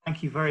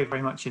 Thank you very,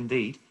 very much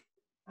indeed.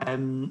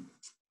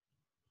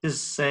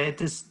 Does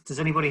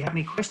anybody have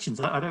any questions?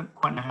 I don't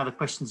quite know how the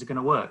questions are going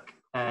to work.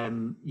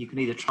 You can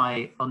either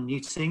try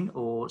unmuting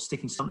or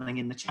sticking something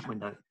in the chat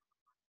window.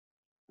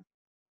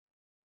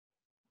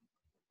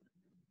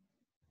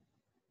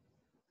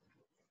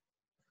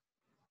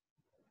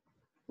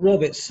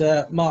 Rob, it's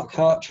Mark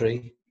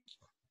Hartree.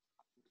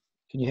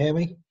 Can you hear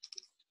me?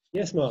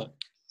 Yes, Mark.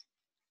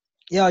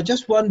 Yeah, I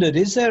just wondered,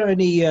 is there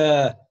any,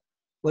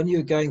 when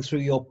you're going through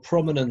your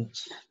prominent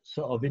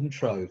sort of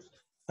intro,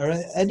 are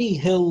any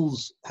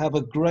hills have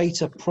a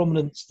greater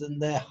prominence than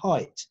their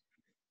height?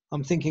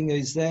 I'm thinking,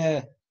 is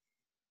there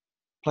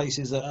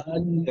places that,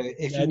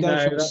 if you go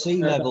No, from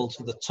sea level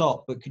to the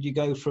top, but could you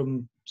go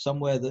from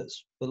somewhere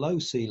that's below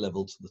sea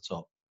level to the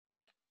top?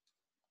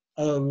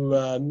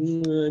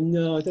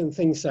 No, I don't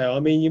think so. I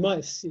mean, you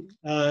might see,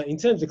 in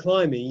terms of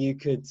climbing, you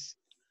could,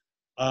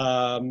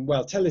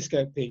 well,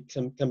 Telescope Peak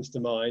comes to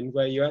mind,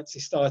 where you're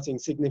actually starting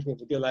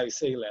significantly below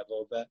sea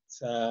level, but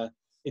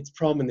its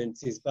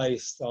prominence is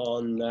based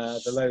on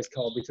the lowest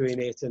col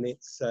between it and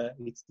its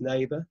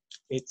neighbour,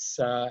 its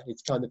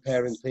kind of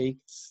parent peak.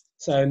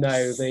 So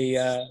no,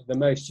 the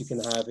most you can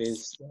have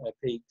is a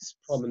peak's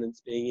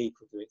prominence being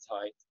equal to its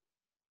height.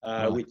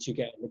 Right. Which you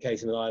get in the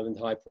case of an island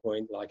high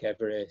point like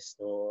Everest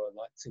or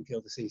like St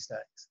Kilda Sea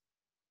Stacks.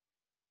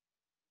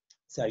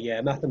 So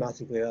yeah,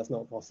 mathematically that's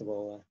not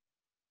possible.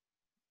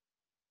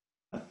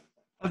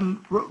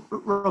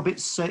 Rob,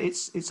 it's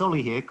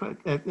Ollie here.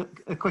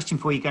 A question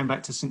for you going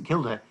back to St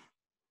Kilda.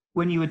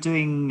 When you were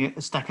doing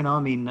Stack and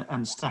Armine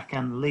and Stack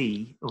and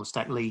Lee, or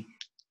Stack Lee,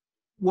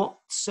 what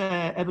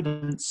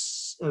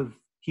evidence of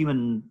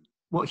human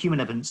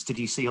evidence did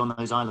you see on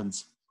those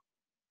islands?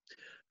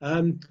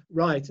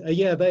 Right,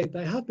 yeah,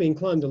 they have been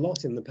climbed a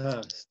lot in the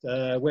past.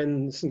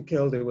 When St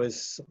Kilda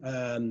was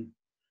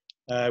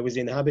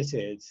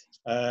inhabited,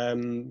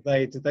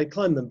 they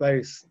climbed them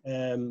both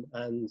and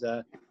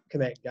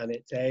connect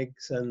gannet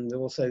eggs and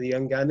also the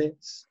young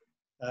gannets.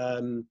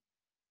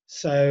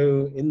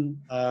 So in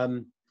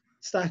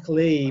Stack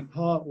Lee,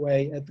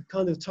 partway at the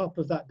kind of top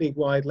of that big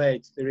wide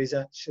ledge, there is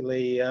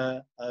actually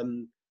a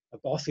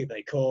bothy,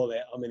 they call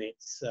it. I mean,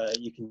 it's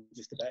you can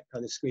just about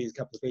kind of squeeze a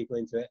couple of people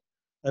into it.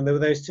 And there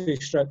were those two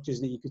structures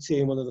that you could see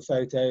in one of the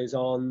photos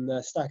on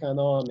Stack and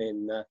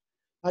Armine.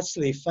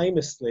 Actually,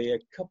 famously, a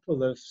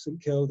couple of St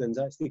Kildans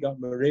actually got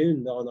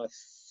marooned on, I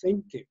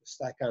think it was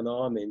Stack and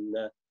Armine,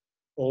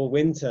 all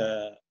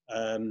winter.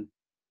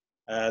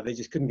 They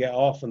just couldn't get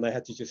off and they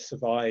had to just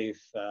survive.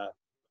 I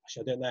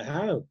don't know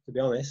how, to be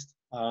honest.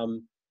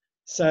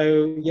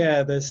 So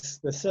yeah, there's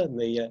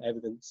certainly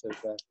evidence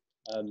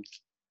of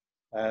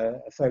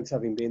folks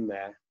having been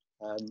there.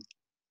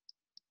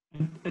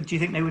 Do you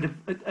think they would have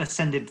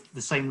ascended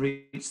the same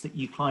routes that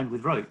you climbed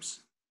with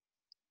ropes?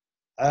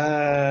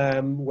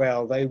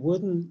 Well, they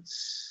wouldn't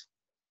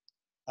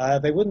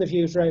have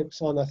used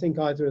ropes on, I think,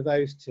 either of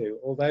those two.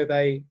 Although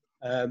they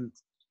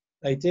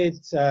did.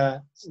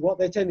 What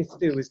they tended to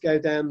do was go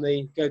down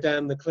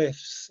the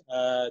cliffs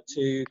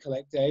to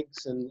collect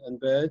eggs and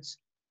birds.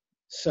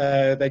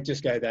 So they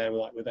just go down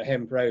like with a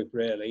hemp rope,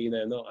 really. You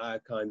know, not our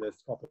kind of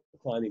proper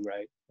climbing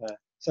rope.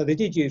 So they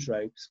did use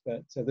ropes,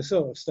 but the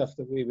sort of stuff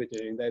that we were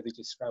doing, they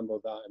just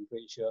scrambled that, I'm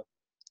pretty sure.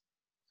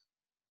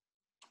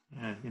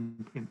 Yeah,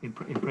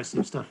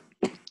 impressive stuff.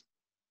 I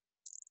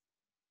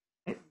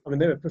mean,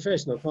 they were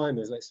professional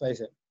climbers, let's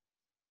face it.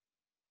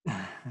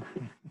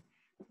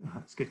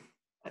 That's good.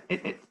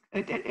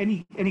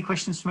 Any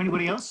questions from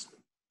anybody else?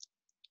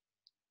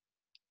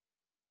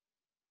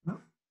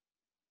 No?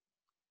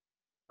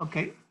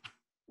 Okay.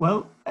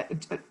 Well, I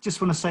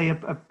just want to say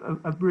a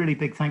really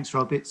big thanks,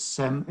 Rob. It's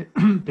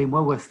been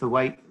well worth the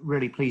wait.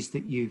 Really pleased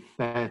that you've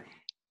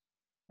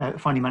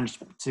finally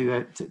managed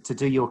to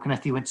do your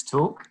Carnethy Winter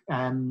Talk.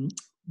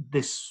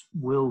 This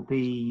will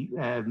be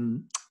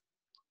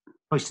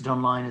posted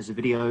online as a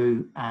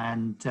video,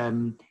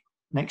 and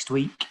next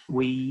week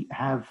we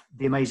have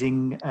the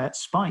amazing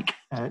Spike,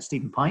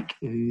 Stephen Pike,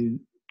 who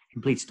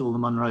completed all the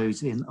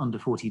Munros in under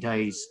 40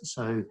 days.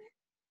 So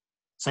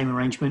same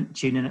arrangement,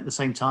 tune in at the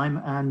same time,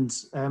 and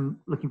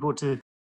looking forward to